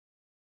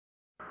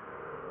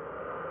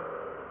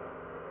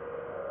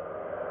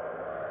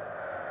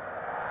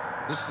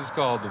This is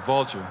called The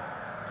Vulture,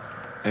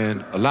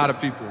 and a lot of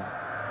people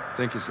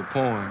think it's a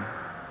poem,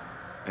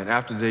 and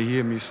after they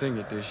hear me sing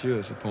it, they're sure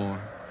it's a poem.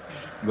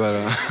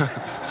 But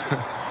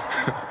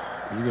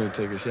we're gonna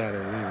take a shot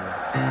at it anyway.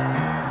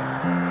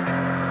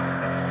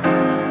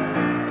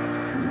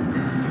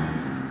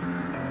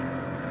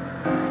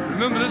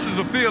 Remember, this is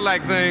a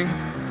feel-like thing.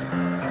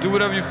 Do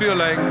whatever you feel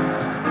like.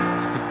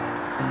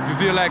 If you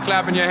feel like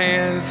clapping your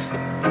hands,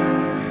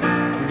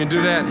 you can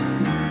do that.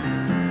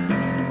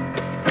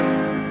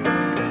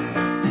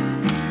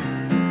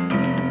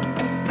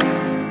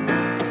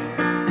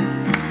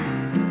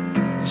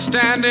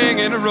 Standing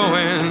in the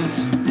ruins,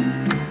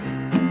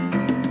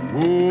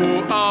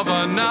 ooh, of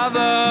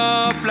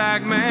another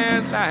black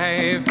man's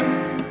life.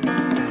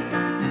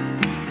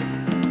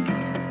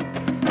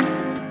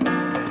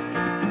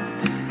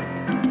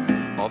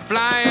 Or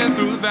flying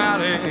through the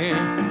valley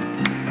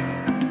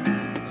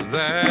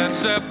that's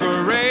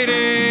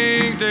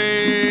separating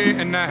day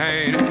and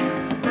night.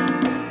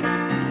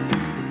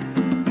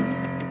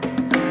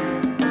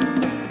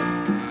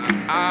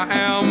 I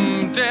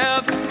am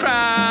death,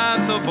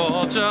 cried the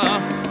vulture.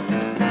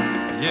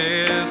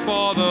 Yes,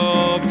 for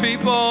the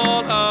people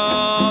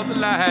of the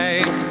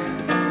light.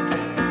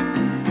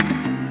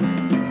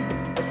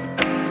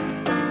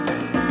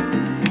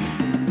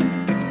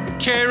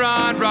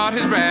 Charon brought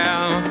his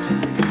raft.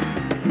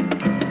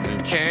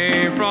 It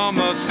came from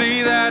a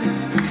sea that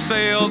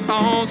sails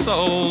on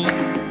souls.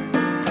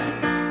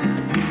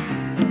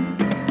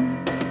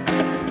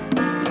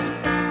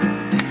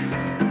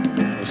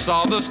 I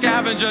saw the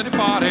scavenger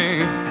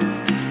departing.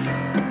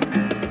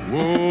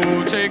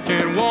 Whoa,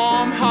 taking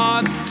warm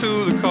hearts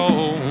to the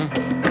cold.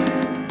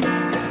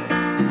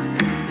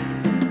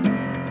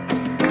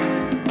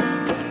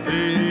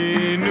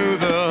 He knew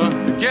the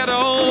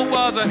ghetto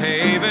was a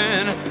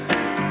haven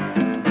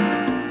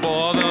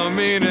for the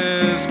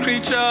meanest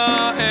creature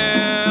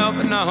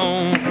ever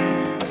known.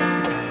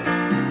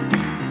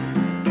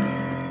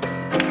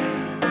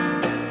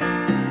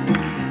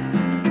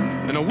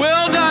 In a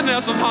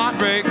wilderness of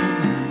heartbreak,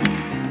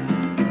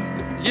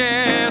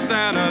 yes,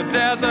 and a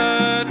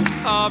desert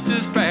of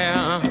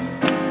despair.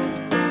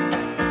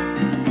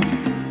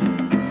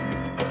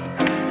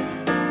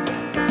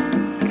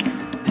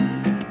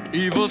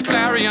 Evil's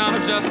clarion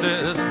of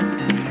justice,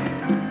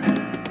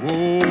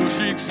 whoa,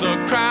 shrieks a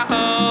cry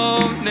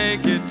of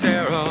naked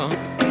terror.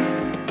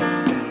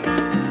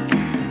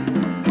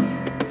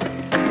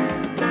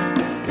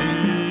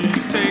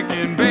 He's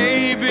taking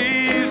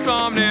babies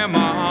from their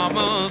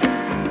mamas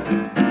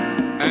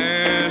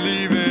and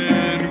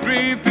leaving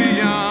grief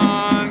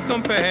beyond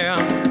compare.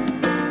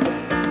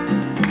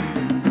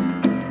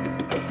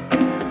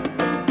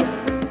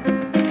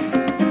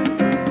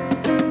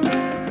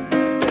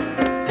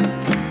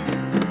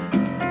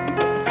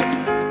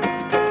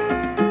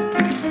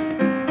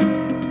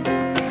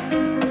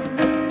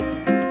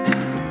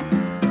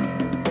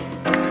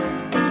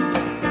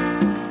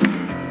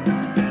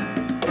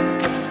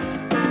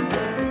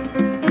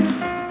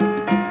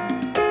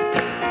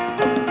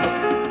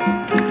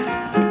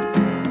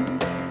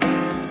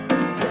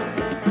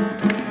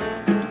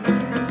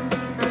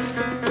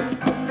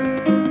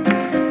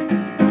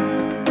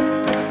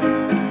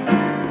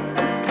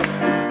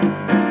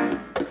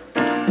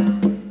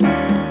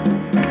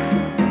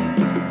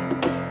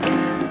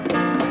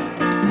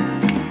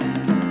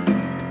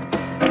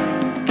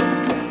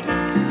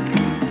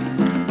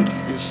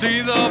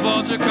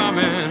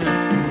 Coming,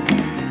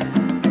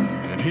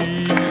 and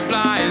he's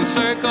flying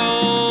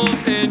circles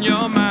in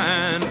your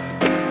mind.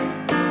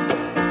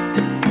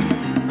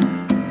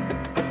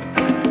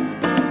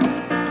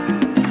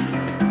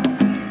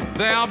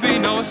 There'll be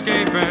no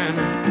escaping,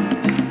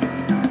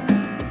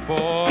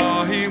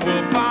 for he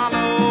will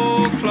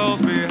follow close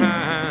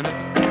behind.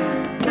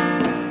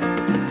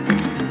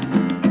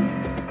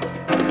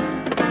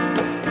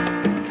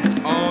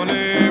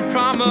 Only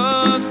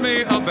promise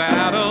me a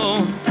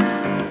battle.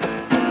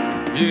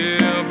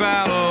 Yeah,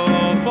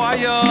 battle for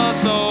your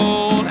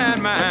soul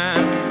and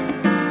mine.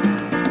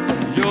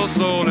 Your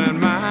soul and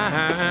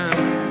mine.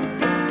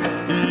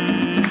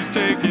 He's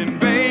taking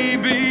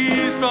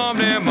babies from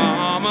their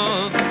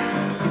mamas,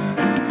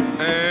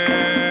 and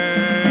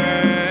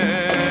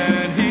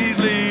he's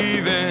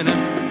leaving,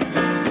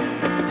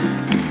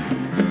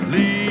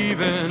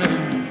 leaving,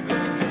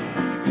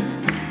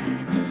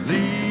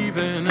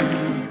 leaving,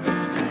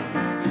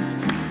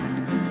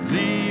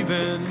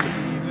 leaving.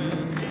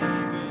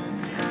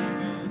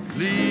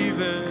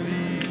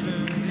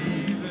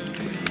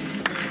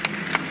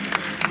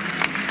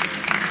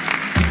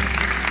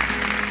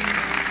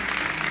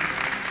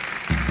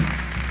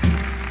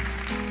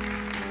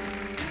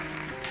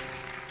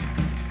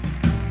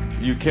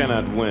 You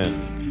cannot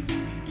win.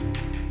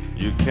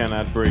 You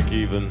cannot break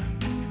even.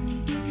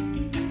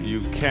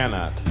 You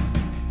cannot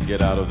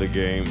get out of the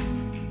game.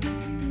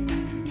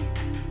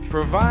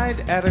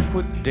 Provide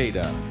adequate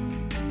data.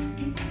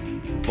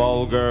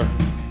 Vulgar,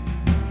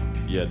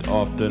 yet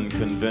often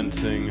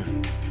convincing.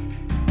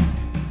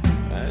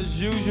 As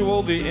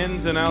usual, the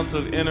ins and outs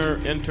of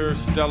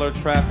interstellar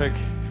traffic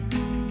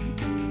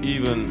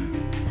even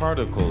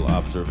particle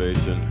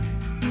observation.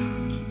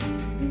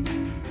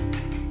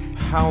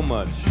 How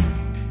much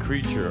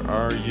creature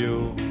are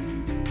you?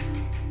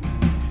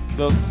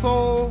 The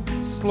soul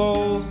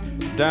slows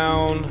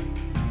down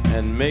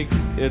and makes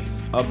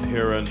its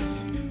appearance.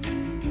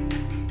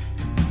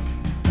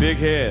 Big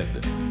head,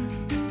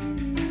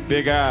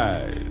 big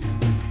eyes,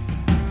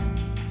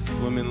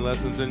 swimming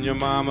lessons in your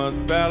mama's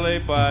belly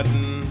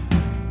button.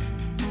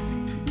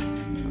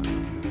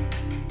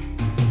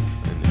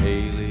 An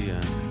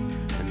alien,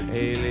 an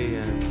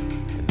alien,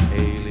 an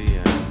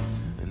alien,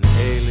 an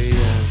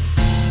alien.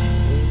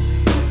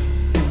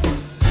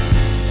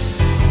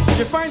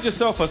 You find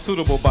yourself a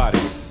suitable body.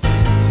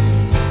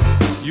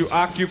 You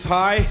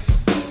occupy,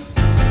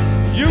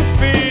 you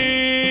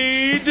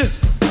feed.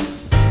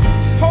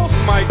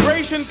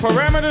 Post-migration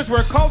parameters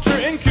where culture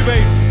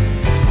incubates,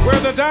 where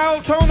the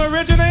dial tone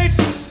originates.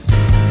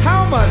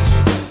 How much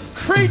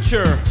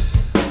creature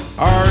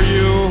are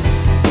you?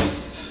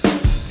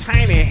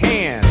 Tiny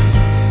hands,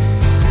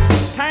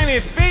 tiny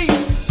feet,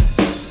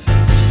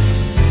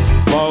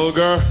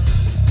 vulgar,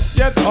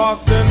 yet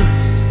often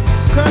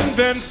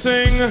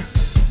convincing.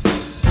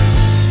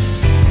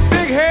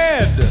 Big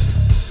head,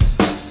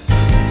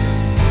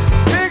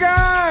 big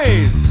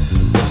eyes,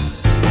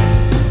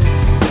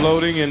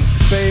 floating in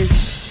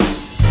space,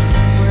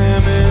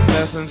 swimming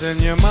lessons in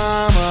your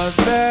mama's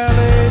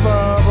belly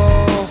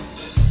bubble.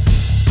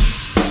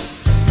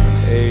 An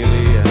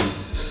alien,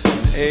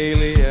 an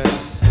alien,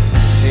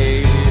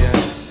 alien,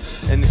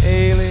 an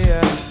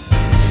alien,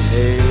 an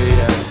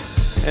alien,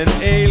 an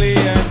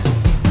alien,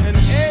 an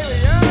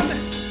alien.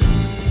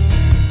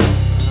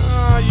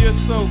 Oh, you're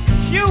so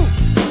cute.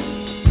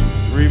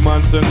 3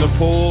 months in the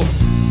pool,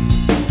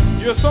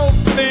 you're so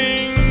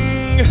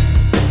fling.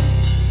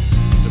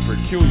 The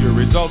peculiar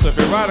result of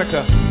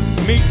erotica,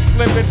 meat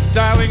slippage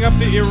dialing up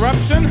the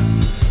eruption.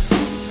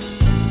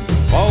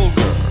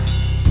 Vulgar,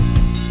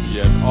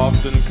 yet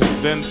often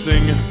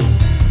convincing.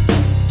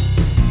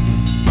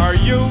 Are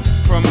you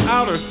from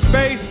outer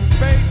space?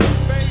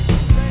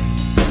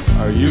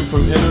 Are you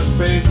from inner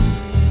space?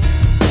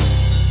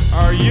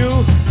 Are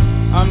you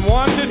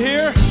unwanted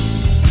here?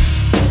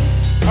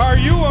 Are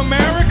you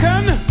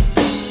American?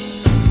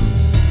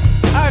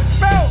 I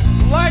felt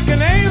like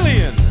an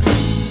alien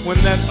when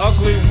that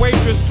ugly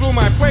waitress threw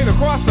my plate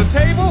across the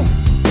table.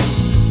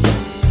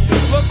 You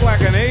look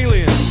like an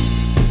alien,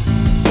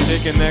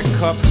 shaking that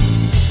cup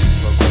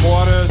for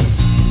quarters.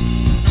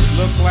 You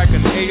look like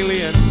an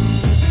alien,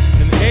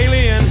 an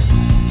alien,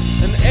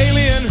 an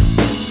alien,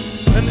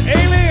 an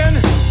alien,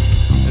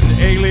 an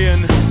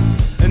alien,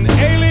 an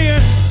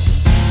alien,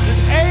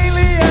 an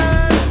alien.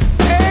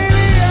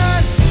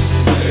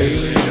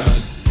 Alien,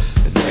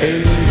 an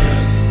alien,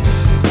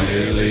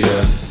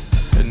 alien,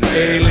 an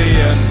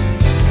alien,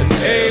 an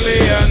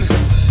alien.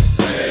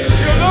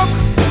 You look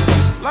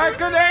like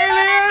an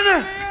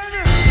alien.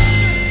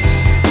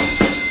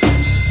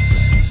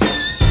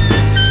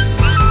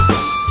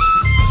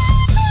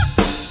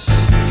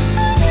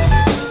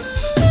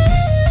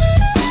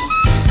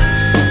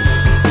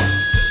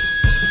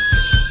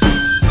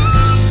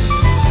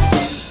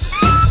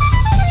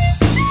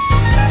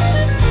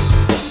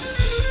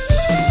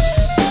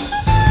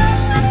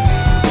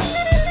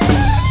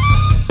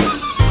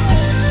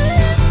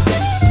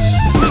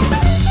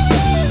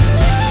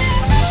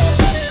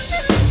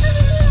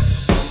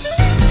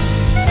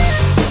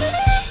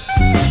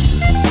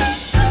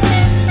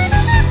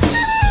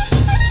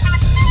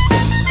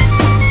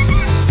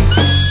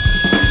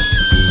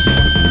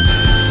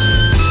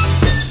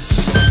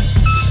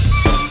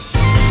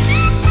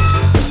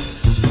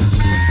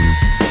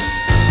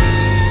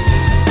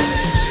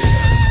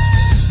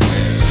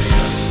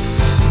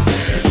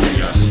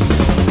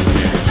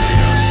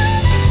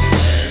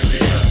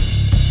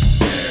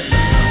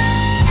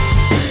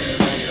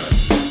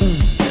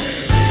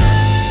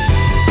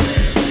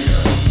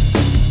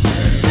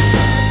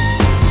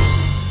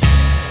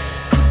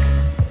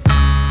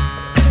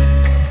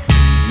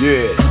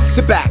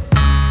 Sit back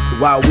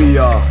while we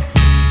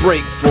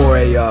break for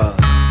a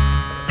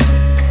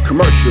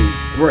commercial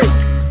break.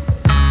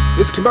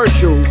 This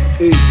commercial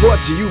is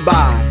brought to you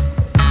by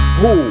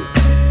WHO,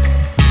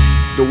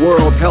 the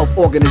World Health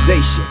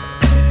Organization.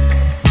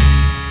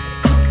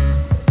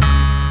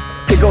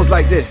 It goes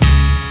like this.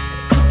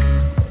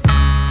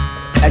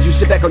 As you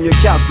sit back on your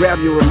couch, grab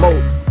your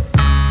remote,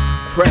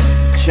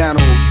 press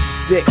channel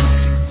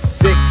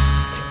 666,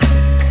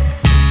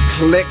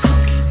 click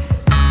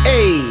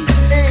AIDS.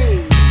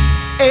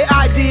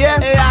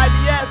 A.I.D.S.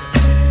 A.I.D.S.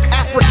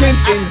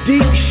 Africans in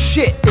deep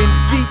shit.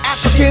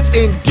 Africans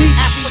in deep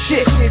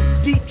shit.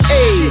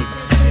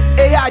 AIDS.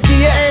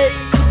 A.I.D.S.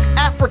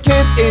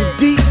 Africans in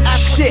deep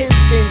shit.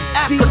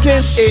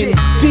 Africans in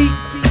deep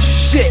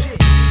shit.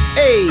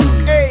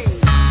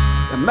 AIDS.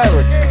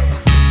 America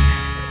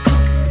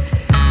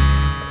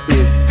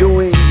is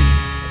doing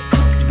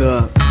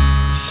the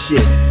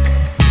shit.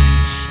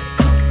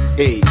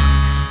 AIDS.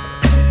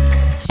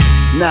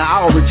 Now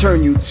I'll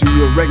return you to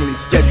your regularly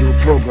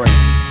scheduled program.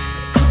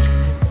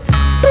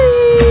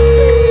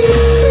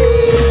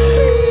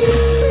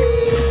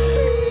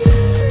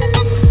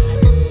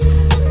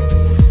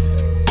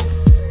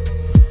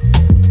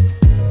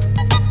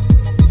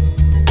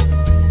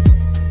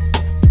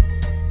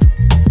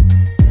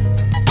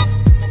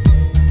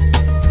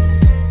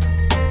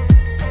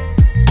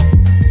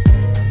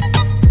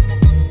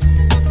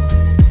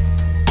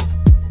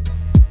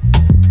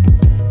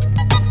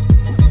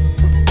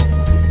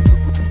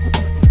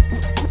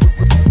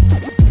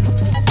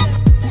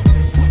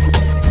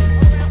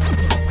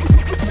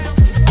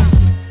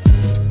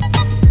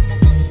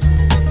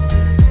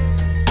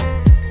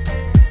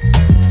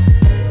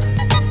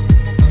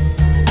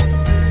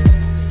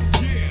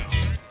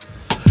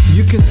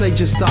 can say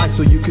just ice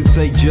or you can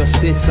say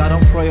justice. I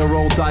don't pray or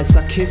roll dice,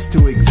 I kiss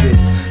to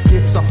exist.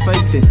 Gifts I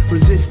faith in,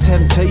 resist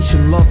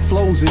temptation. Love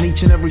flows in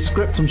each and every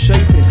script I'm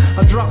shaping.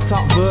 I dropped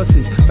top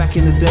verses back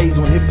in the days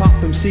when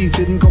hip-hop MCs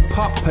didn't go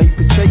pop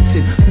paper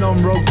chasing.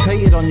 None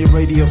rotated on your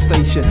radio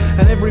station,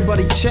 and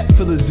everybody checked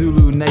for the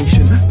Zulu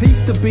nation. Peace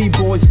to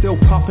B-boys still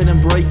popping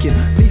and breaking.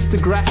 Peace to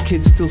graph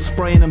kids still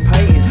spraying and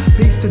painting.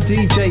 Peace to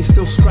DJs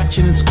still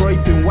scratching and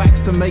scraping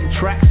wax to make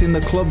tracks in the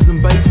clubs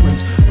and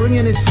basements.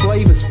 Bringing his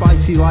flavor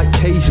spicy like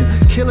Cajun.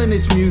 Killing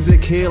his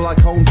music here like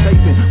home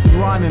taping. Was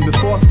rhyming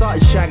before I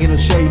started shagging or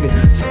shaving.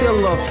 Still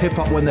love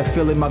hip-hop when they're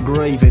filling my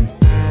grave in.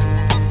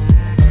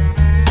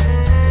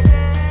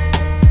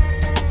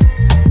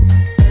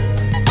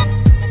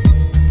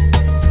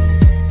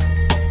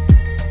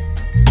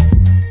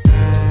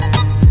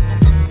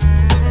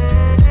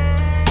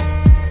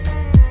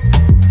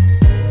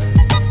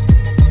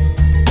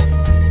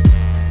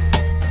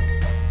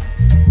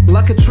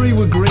 Like a tree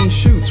with green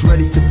shoots,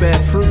 ready to bear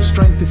fruit.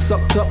 Strength is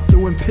sucked up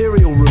through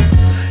imperial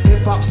roots.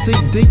 Hip-hop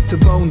seep deep to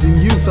bones in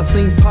youth. I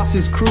seen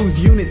passes,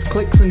 crews, units,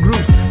 cliques and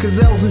groups.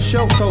 Gazelles and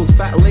shell-toes,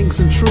 fat links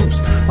and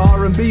troops.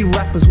 R&B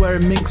rappers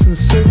wearing minks and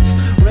suits.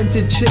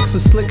 Rented chicks for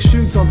slick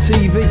shoots on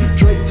TV.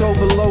 Draped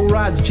over low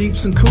rides,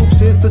 jeeps and coupes.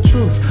 Here's the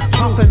truth.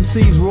 Pop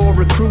MCs, raw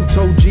recruits.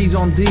 OGs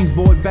on D's,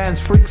 boy bands,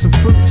 freaks and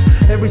fruits.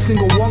 Every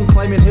single one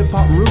claiming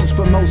hip-hop roots,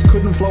 but most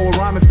couldn't flow a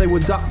rhyme if they were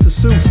Dr.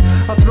 Seuss.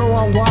 I throw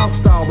on wild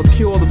style, the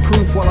pure, the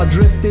proof, while I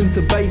drift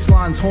into bass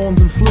lines,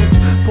 horns and flutes.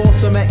 Pour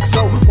some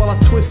XO while I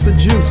twist the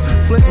juice.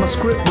 Flip my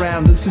script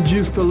round and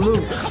seduce the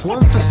loops.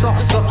 1 for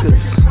soft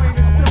suckers, 2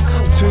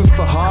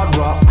 for hard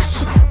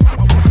rocks,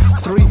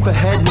 3 for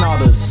head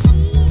nodders.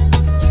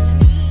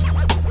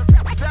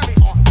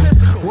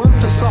 1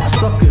 for soft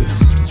suckers,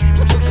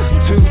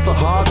 2 for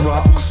hard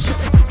rocks,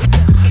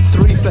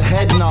 3 for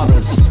head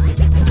nodders.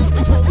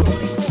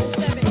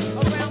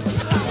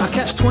 I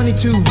catch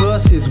 22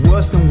 verses,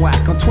 worse than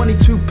whack, on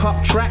 22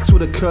 pop tracks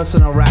with a curse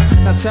and a rap.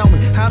 Now tell me,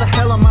 how the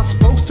hell am I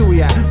supposed to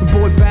react when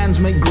boy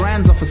bands make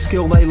grands off a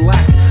skill they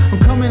lack? I'm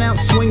coming out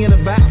swinging a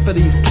bat for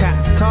these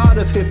cats, tired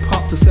of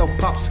hip-hop to sell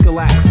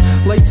popsicle acts.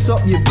 Lace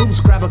up your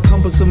boots, grab a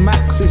compass and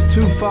max. It's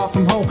too far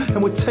from home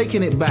and we're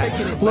taking it back.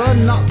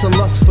 Learn not to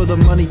lust for the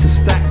money to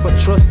stack, but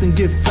trust and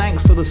give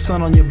thanks for the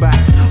sun on your back.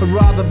 I'd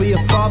rather be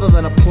a father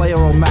than a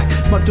player or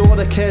Mac. My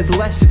daughter cares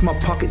less if my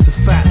pockets are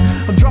fat.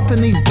 I'm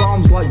dropping these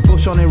bombs like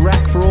Bush on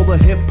Iraq for all the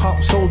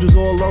hip-hop soldiers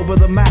all over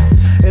the map.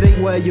 It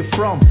ain't where you're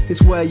from,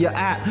 it's where you're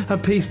at.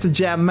 And peace to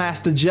Jam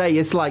Master J,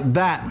 it's like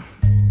that.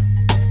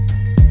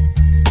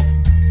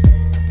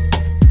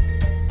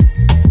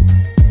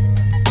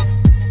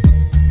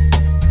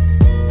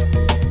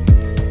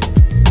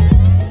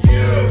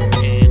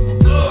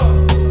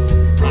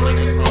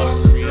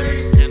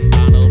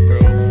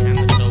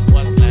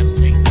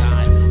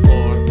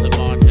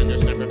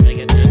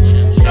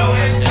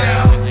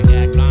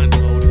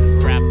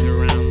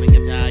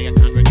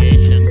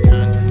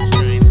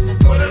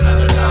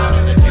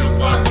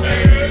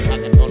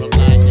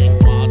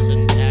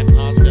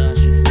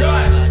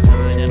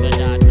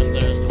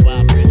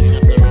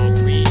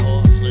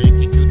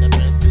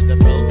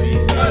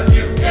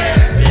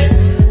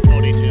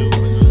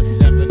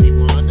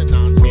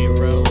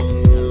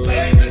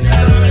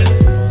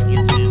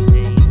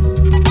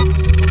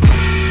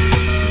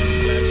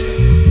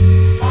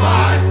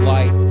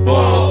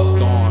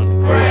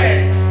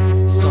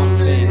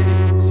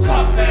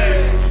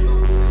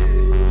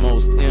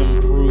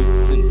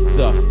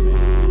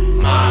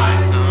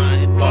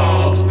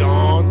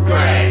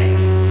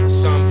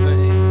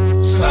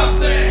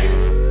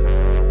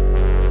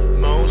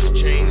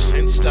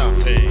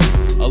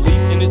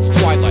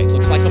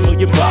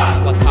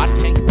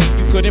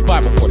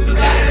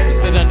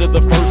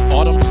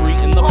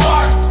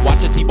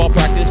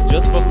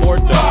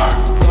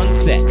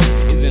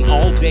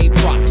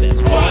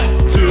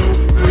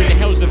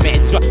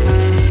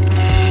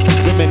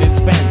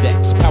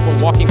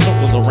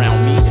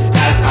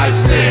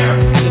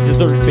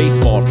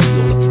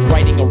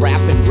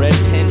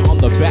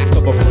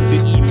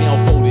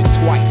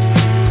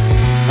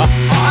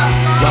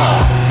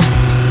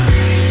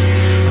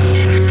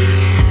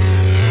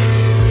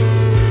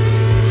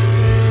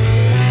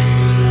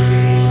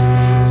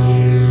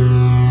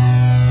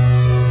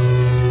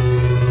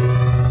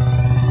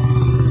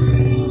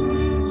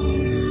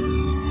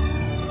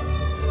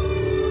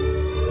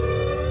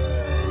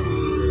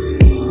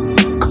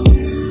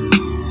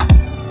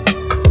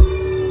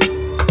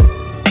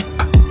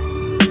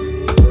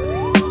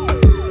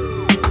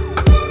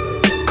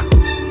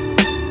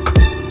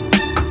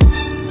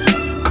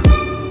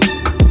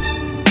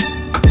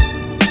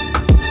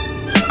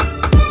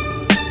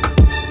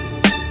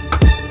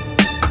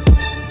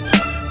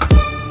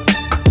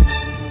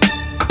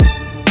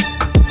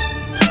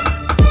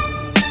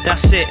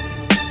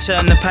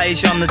 Turn the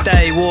page on the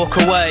day, walk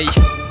away.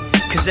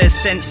 Cause there's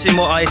sense in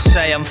what I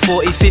say. I'm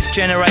 45th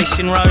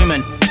generation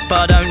Roman, but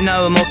I don't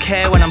know them or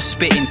care when I'm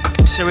spitting.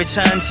 So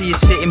return to your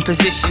sitting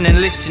position and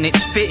listen,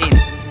 it's fitting.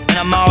 And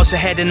I'm miles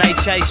ahead and they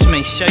chase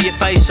me. Show your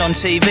face on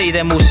TV,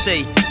 then we'll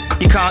see.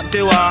 You can't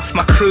do half,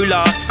 my crew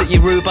laughs at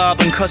your rhubarb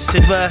and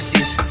custard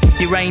verses.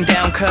 You rain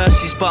down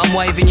curses, but I'm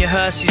waving your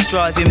hearses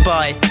driving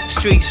by.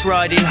 Streets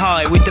riding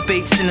high with the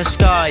beats in the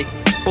sky.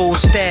 All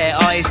stare,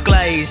 eyes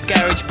glazed,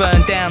 garage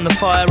burned down, the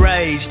fire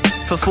raged.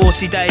 For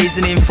 40 days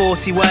and in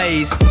 40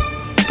 ways.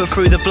 But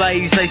through the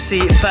blaze they see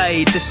it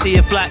fade. The sea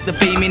of black, the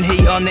beaming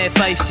heat on their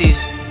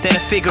faces. Then a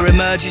figure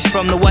emerges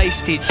from the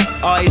wastage,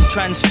 eyes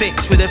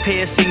transfixed with a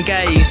piercing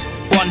gaze.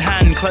 One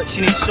hand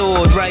clutching his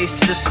sword raised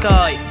to the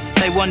sky.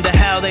 They wonder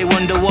how, they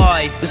wonder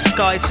why. The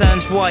sky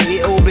turns white,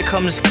 it all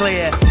becomes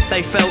clear.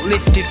 They felt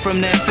lifted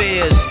from their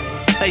fears.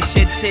 They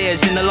shed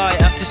tears in the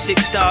light after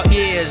 6 dark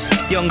years.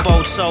 Young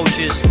bold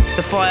soldiers,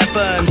 the fire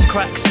burns,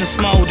 cracks and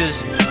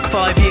smoulders.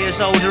 5 years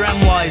older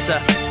and wiser.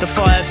 The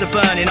fires are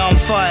burning on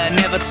fire,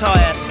 never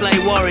tire. Slay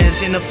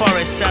warriors in the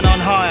forests and on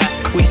higher.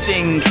 We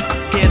sing,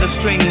 hear the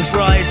strings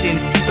rising.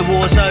 The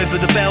war's over,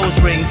 the bells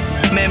ring.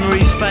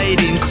 Memories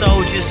fading,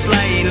 soldiers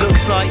slaying.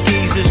 Looks like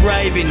geezers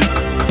raving.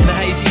 The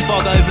hazy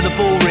fog over the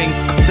bull ring.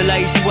 The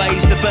lazy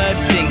ways the birds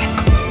sing.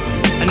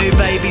 A new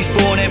baby's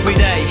born every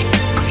day.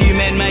 Few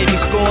men may be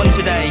scorned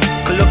today,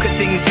 but look at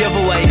things the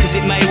other way, cause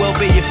it may well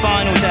be your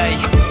final day.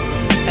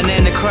 And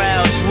then the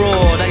crowds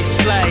roar, they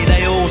slay,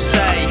 they all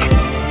say,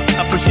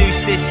 I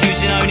produced this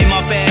using only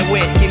my bare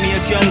wit. Give me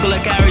a jungle, a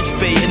garage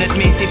beat, and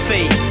admit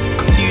defeat.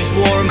 Use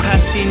war and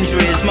past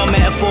injuries, my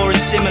metaphor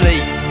is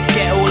simile.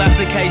 Get all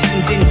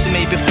applications into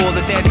me before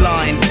the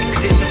deadline,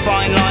 cause it's a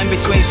fine line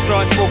between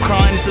strife for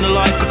crimes and a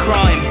life for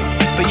crime.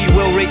 But you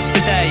will reach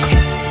the day,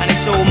 and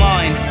it's all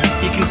mine.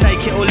 You can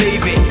take it or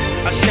leave it.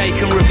 I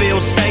shake and reveal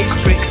stage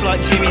tricks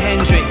like Jimi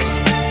Hendrix.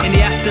 In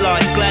the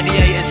afterlife,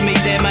 gladiators meet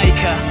their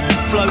maker.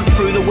 Float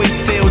through the wheat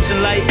fields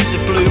and lakes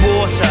of blue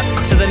water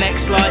to the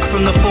next life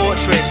from the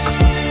fortress.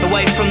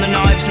 Away from the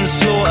knives and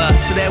slaughter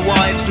to their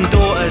wives and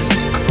daughters.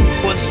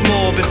 Once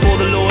more before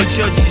the Lord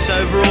judges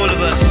over all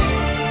of us.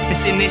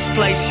 It's in this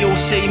place you'll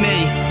see me.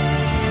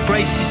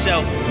 Brace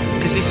yourself,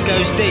 cause this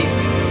goes deep.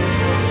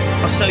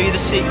 I'll show you the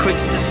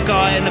secrets of the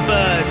sky and the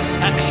birds.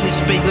 Actions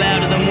speak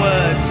louder than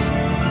words.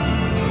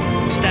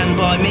 Stand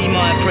by me,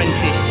 my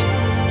apprentice.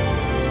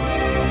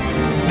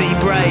 Be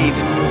brave.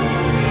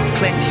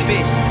 Clench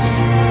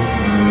fists.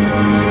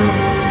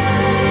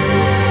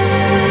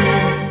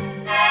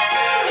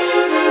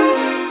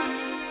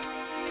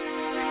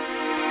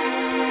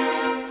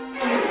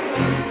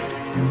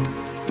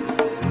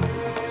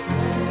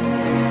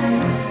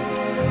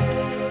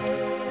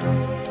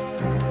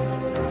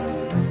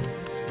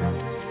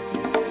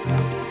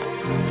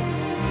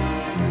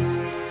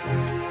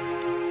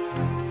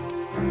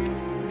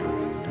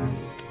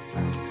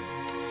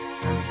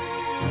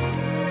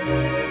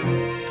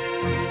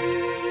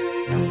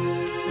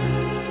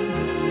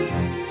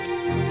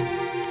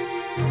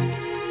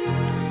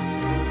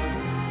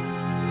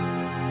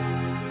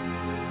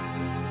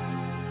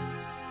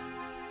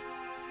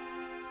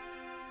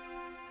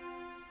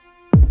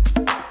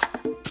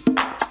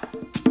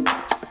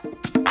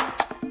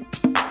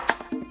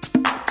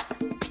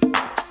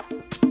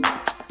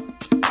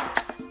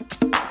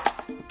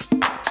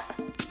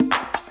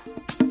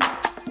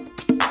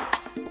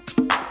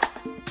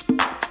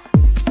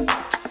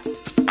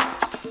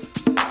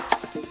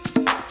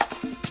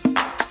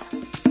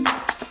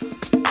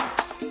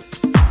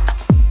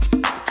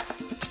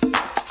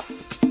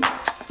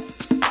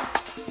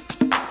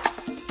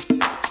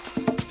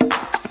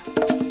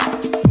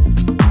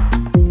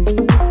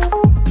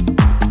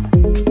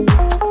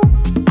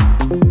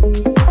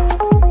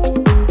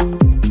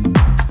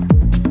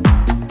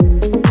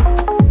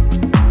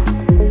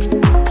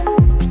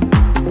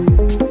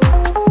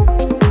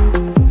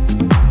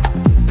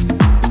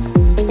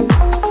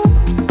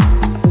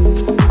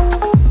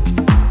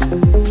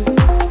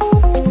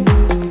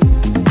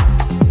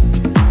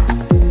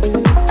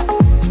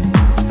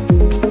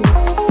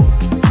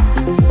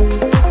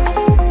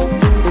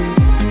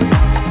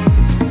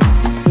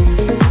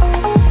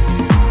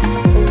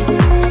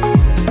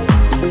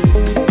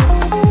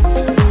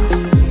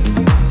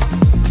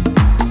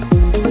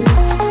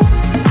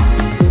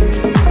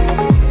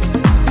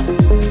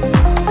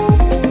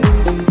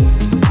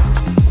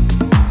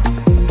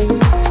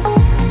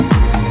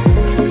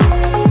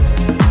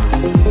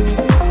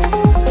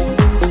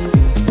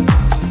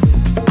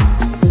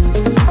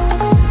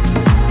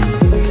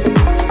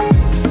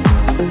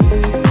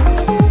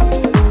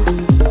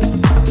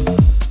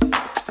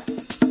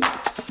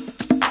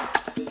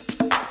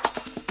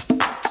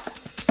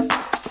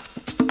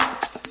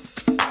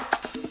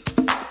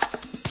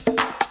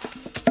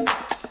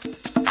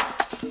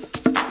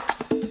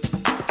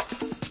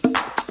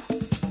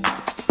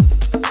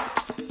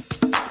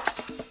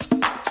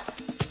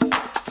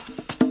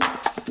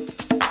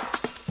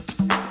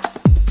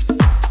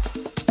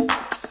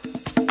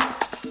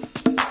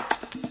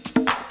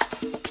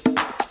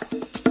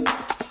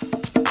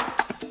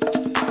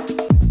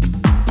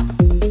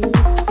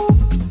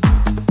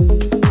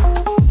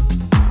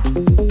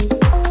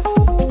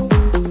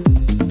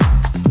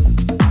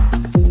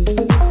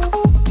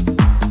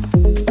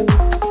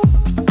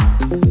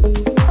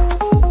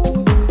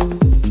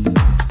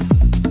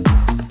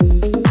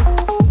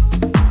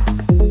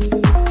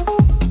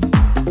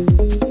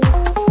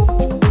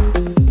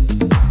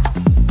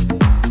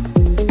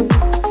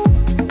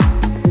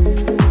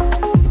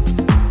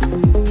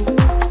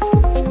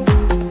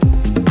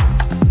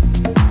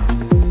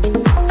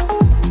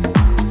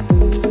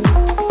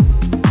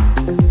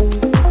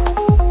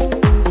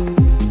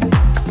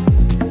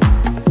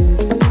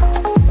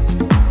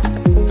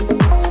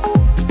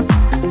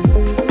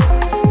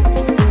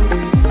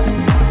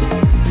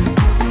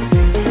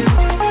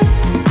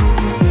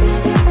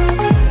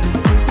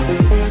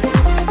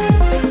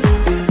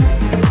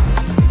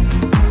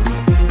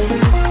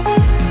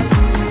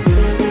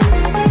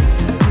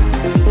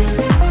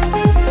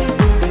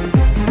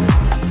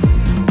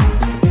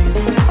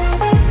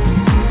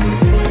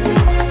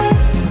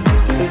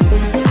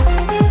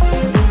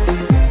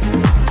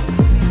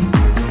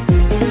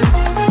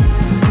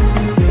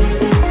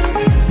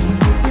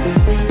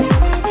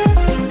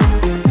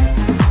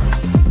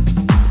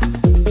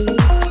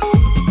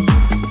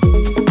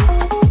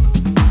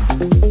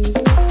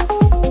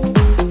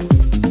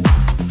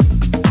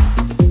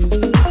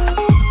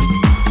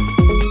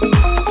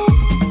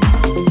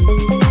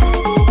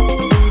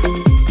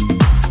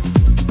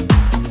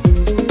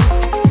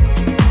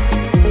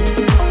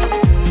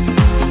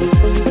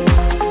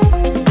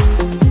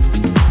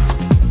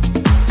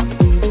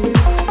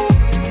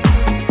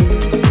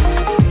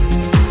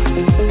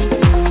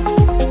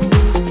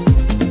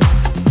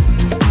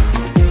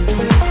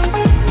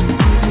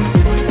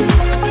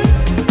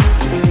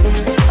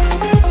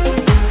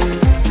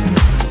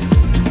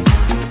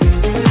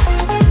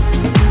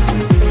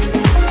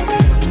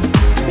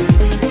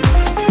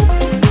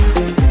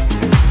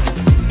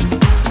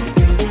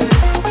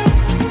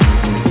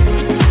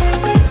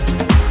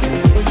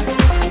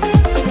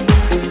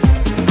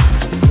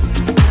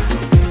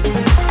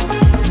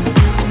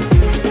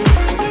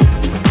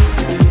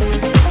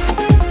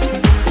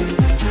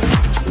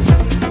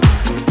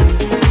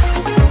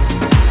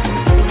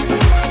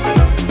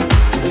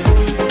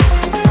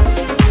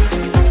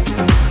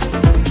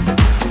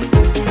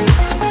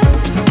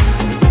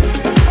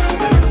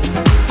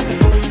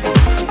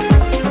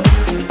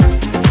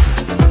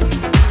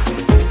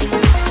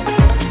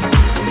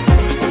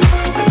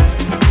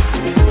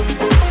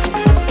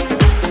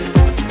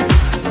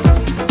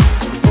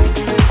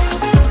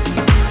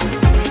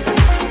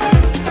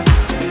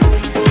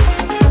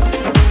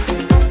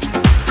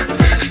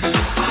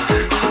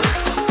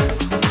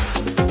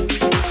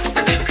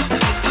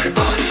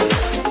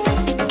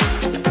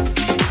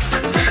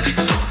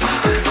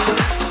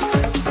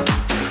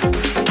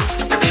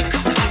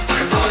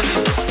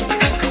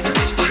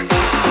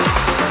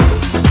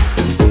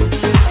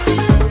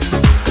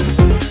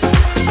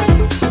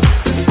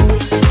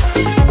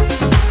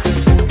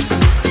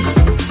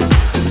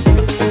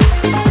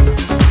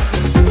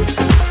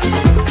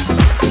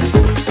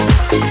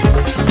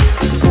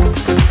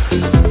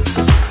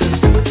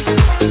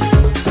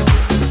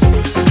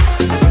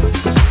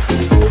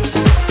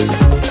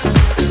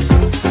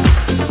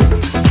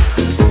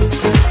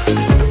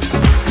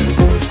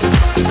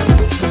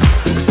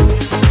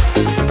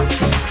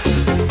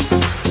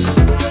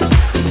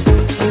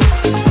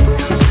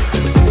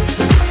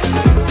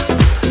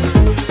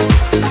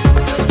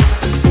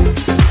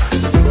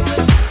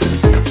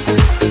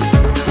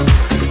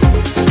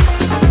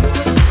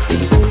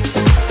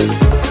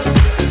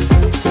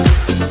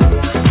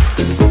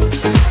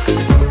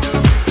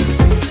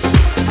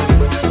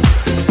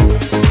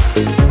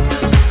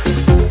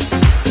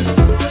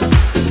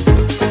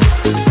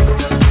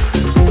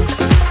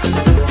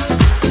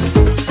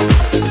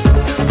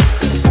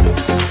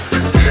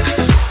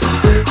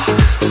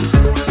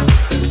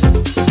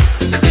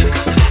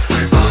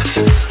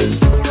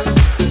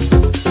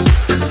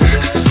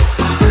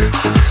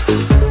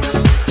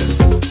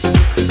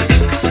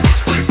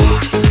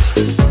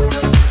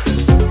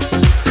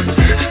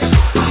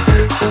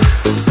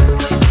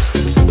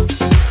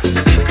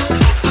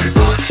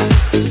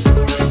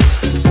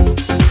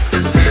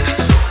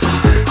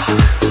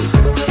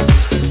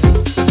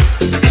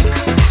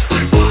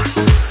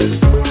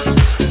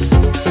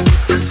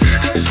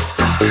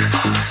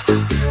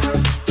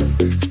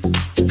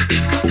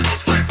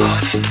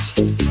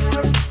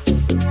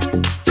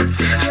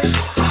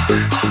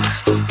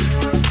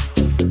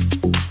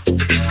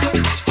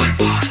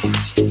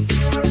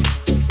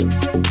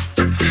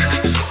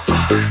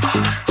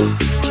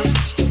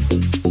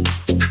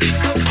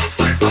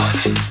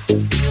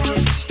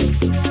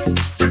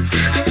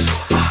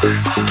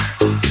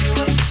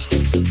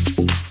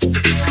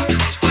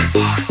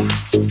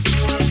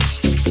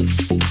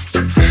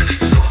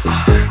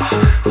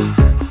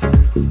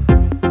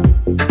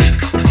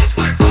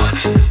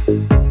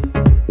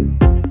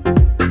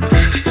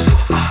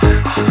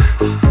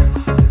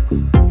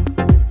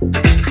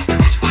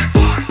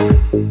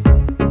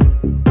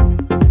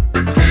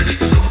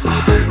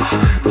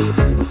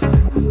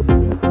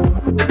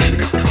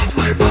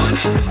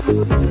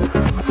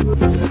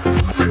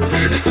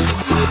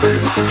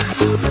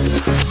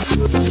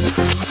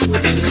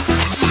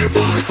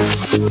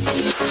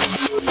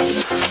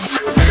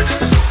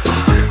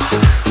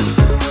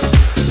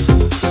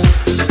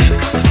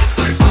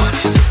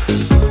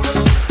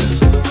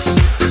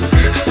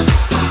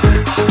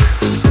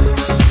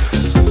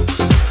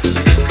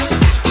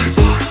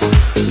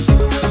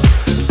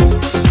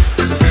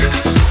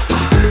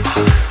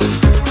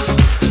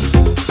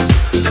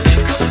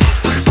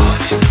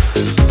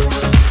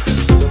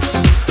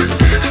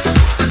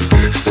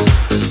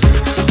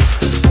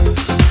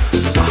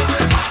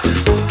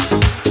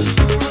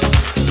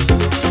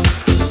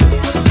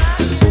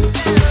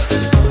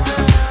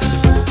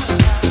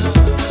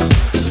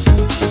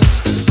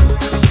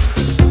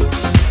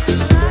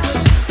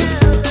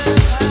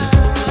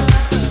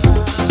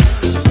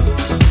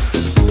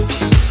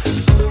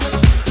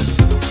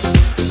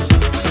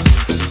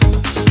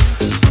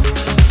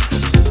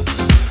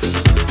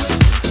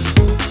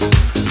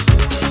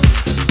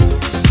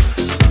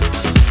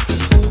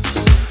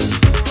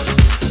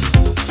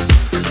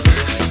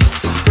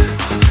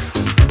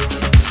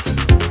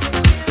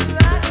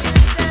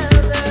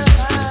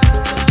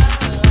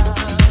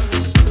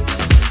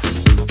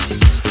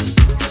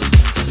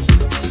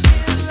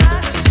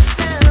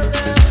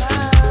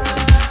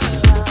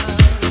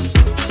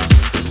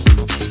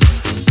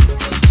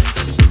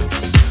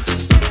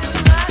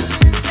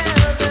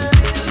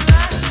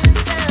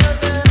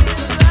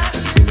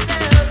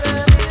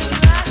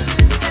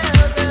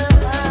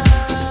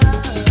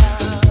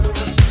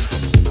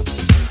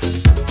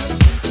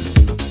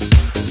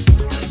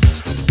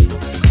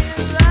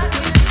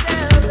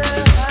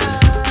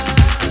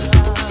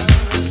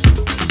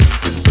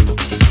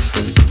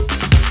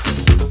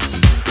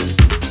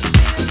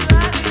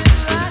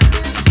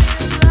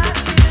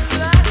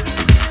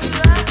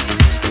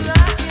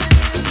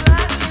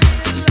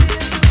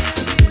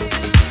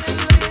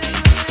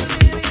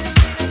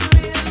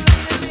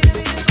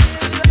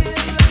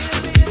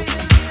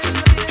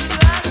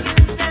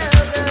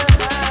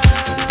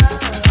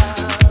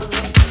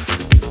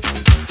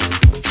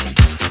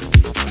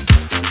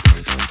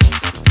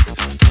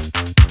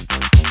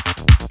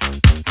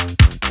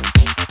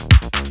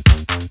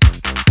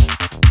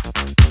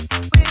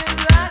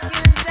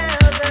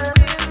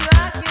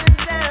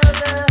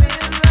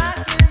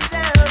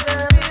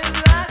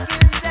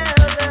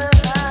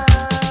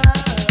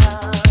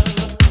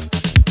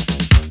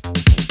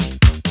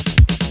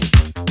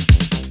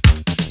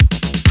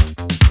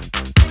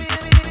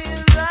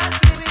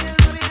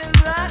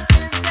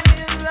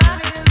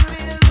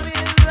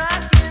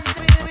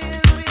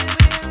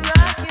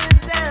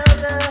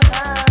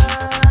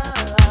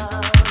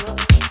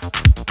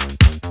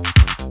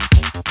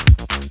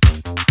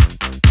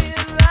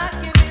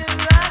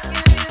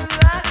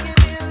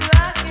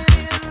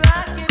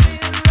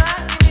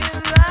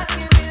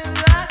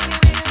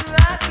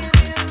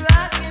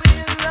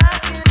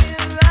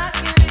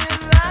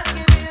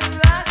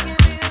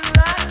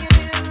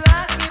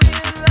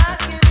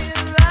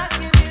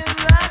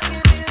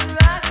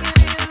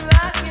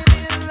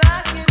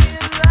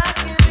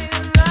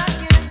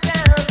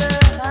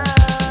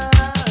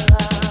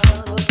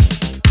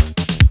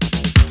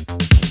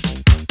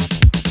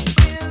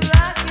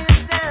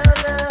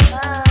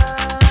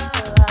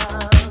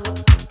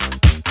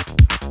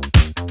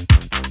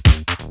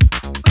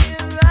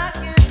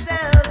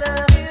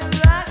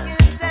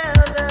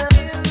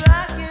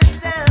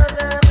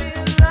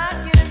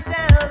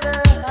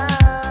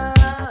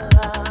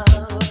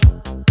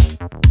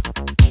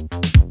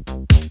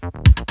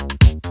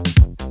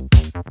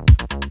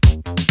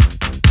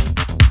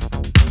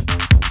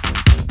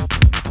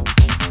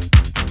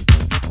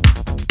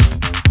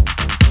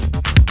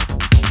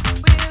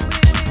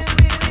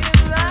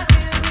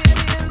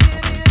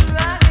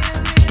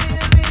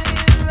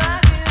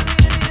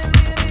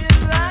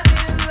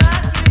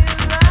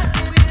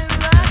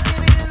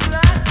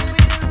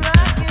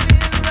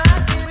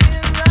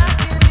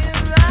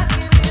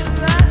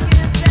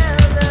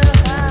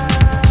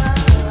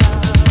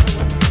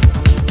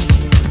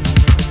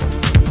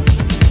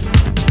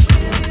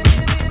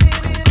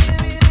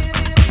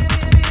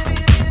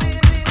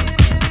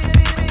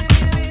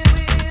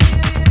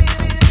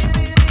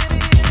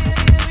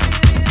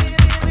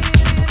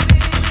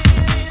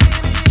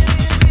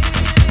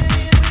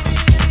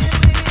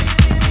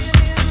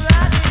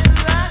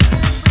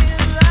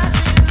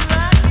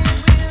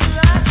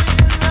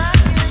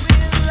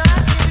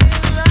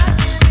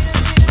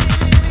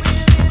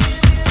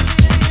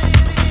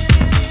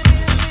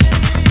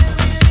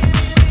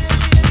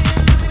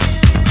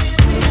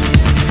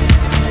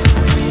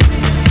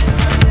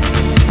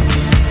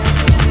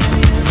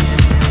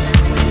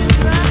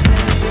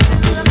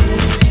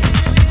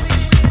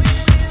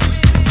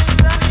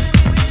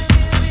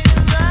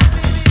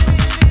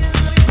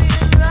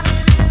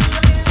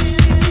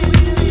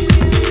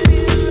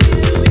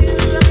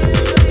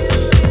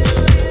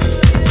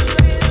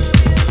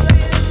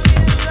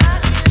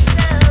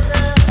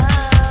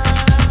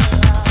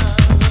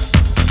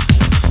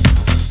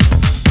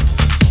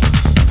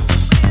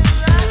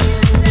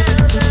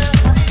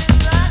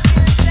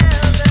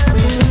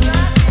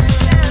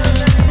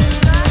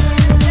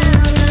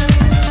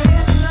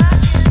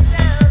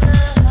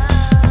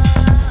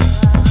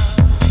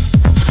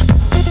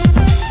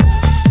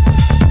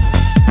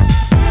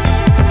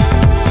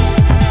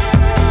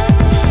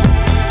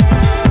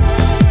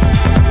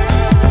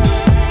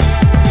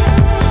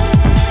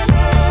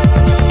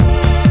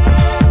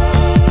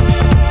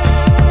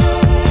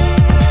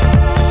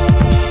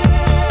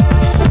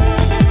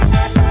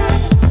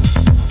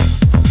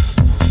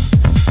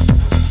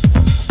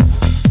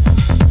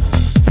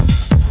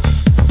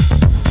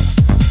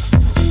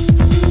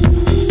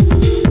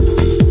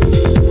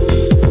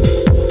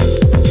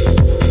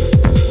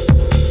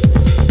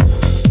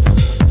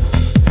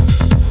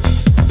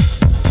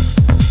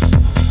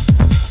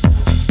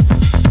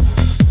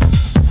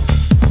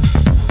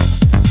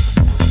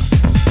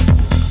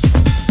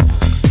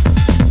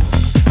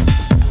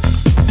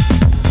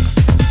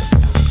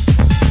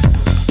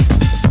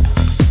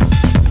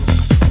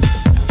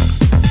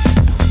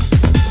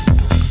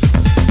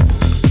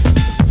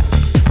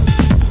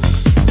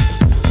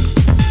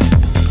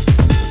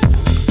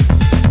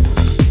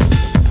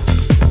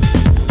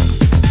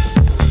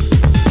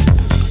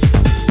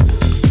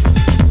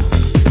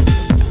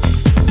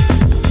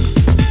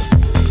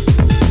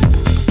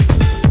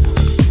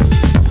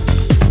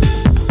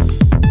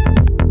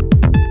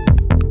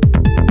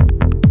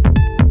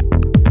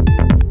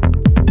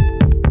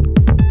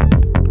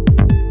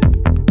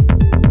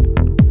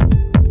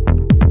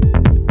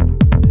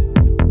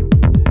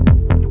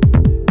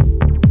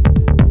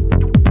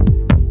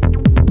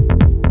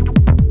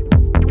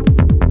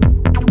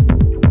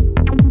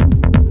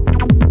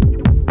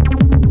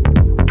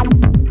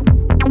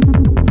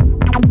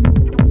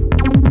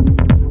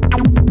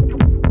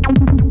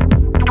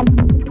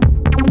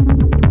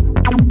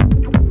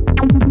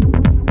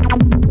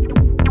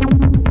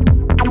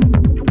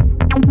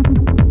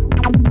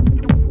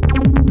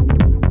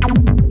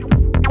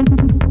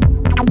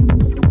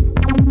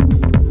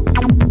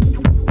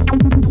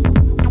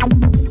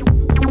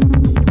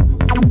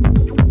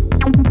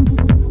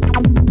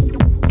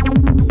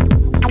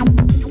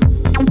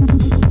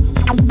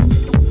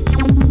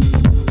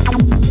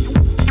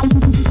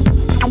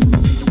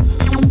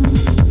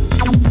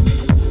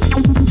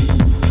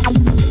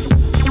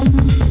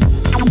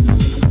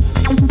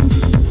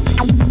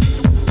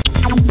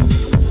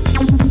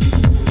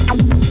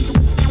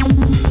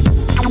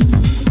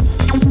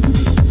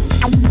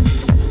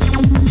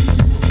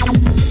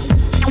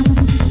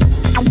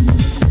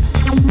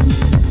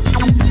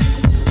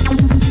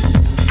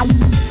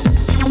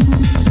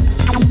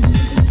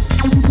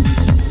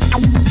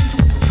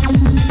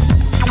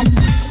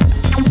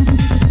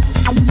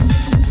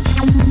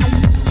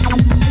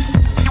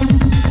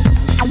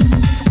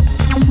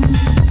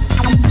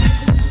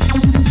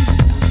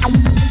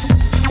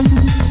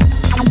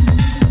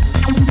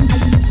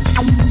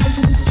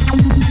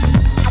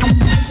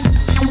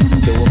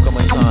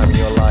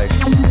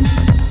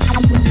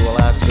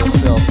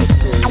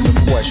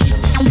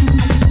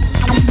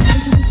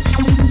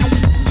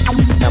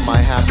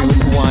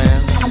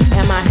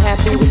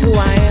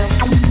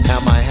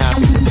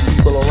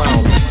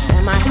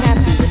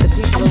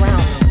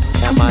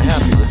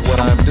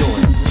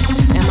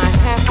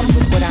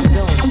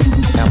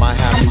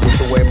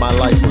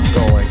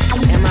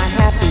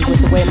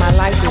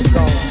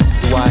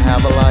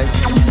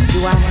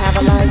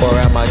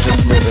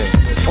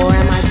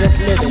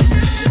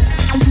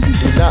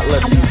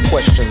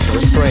 questions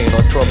restrain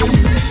or trouble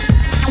you,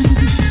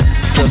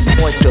 just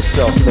point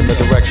yourself in the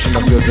direction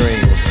of your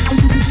dreams.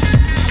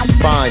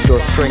 Find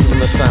your strength in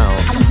the sound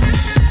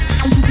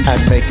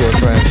and make your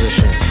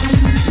transition.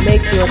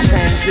 Make your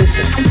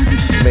transition.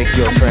 Make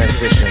your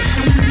transition.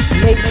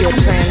 Make your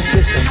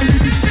transition.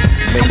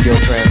 Make your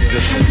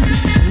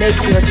transition.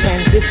 Make your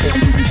transition.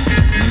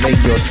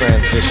 Make your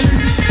transition.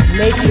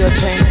 Make your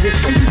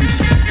transition.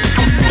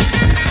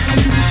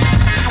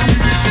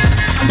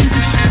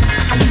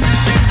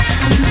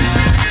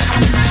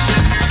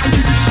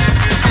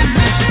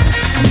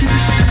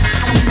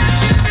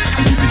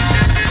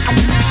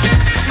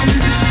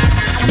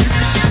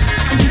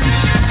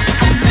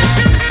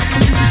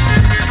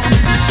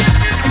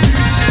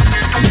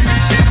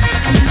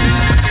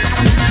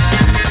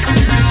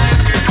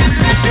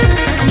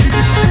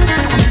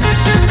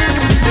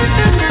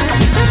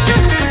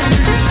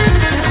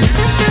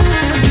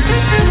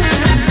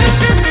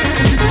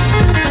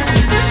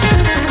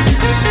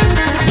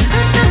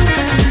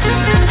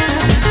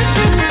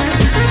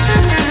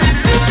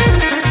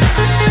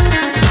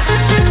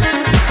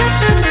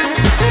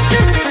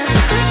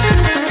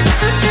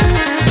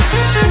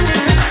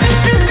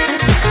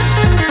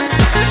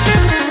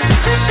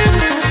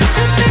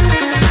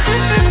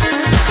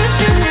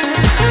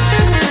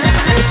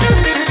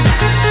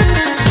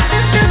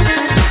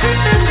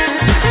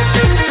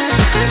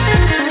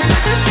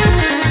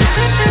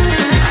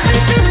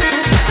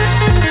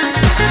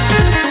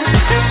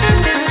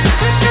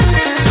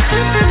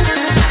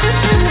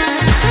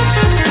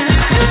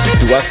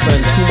 Do I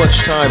spend too much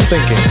time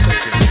thinking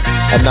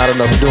and not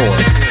enough doing?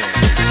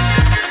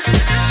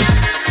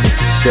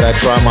 Did I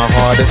try my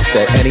hardest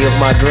at any of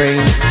my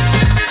dreams?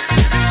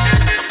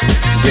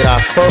 Did I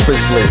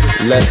purposely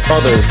let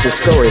others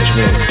discourage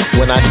me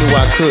when I knew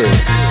I could?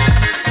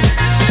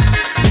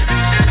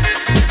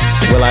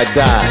 Will I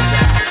die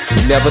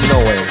never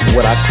knowing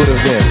what I could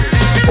have been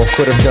or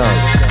could have done?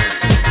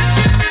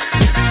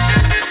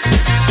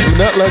 Do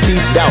not let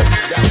these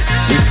doubts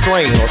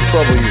restrain or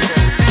trouble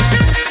you.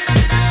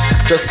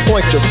 Just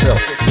point yourself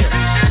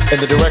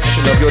in the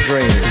direction of your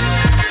dreams.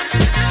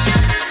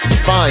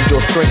 Find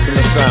your strength in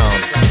the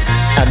sound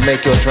and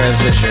make your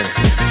transition.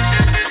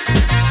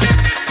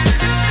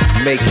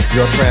 Make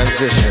your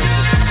transition.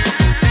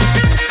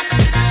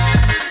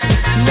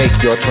 Make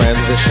your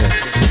transition.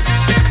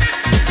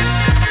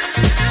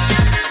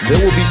 There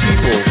will be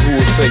people who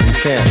will say you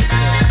can't,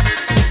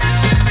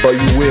 but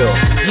you will.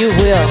 You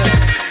will.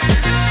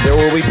 There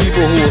will be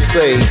people who will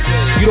say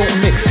you don't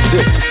mix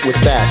this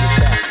with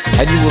that.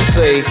 And you will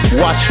say,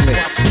 watch me.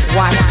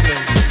 Watch me.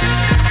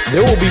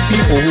 There will be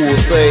people who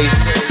will say,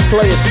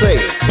 play it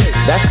safe.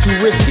 That's too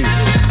risky.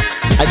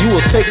 And you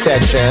will take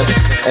that chance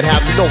and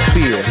have no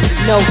fear.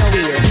 No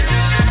fear.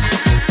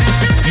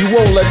 You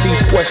won't let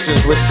these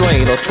questions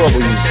restrain or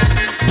trouble you.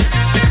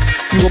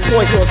 You will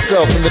point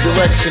yourself in the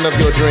direction of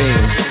your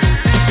dreams.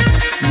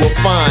 You will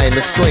find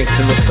the strength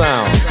in the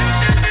sound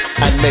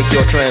and make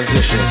your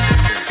transition.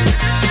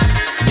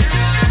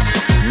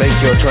 Make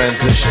your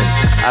transition.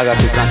 Haga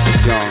tu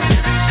transición.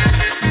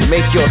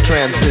 Make your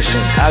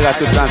transition. Haga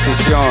tu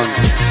transición.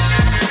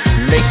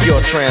 Make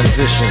your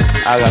transition.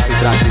 Haga tu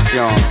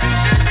transición.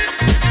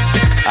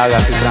 Haga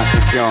tu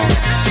transición.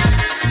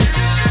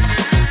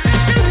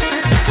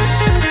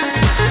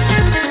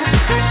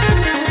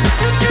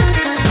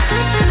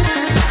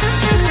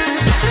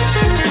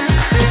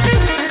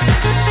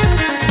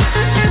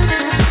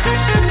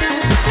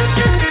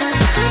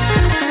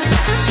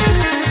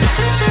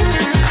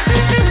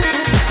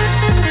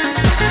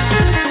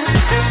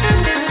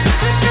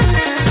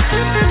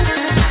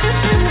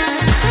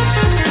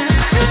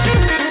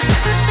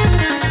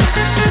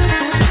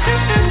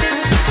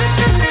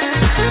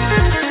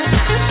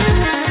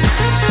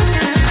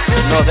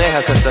 No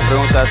dejes estas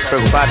preguntas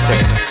preocuparte.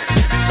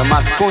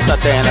 Nomás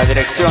júntate en la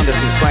dirección de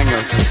tus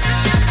sueños.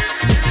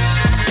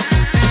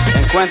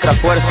 Encuentra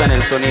fuerza en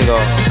el sonido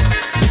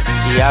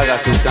y haga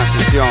tu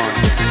transición.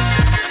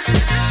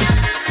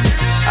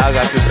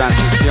 Haga tu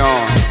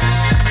transición.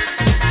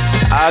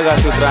 Haga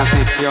tu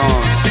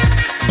transición.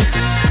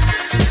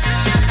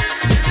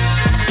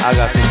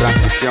 Haga tu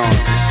transición.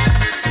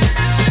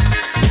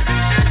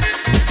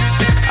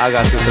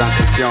 Haga tu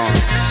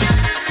transición.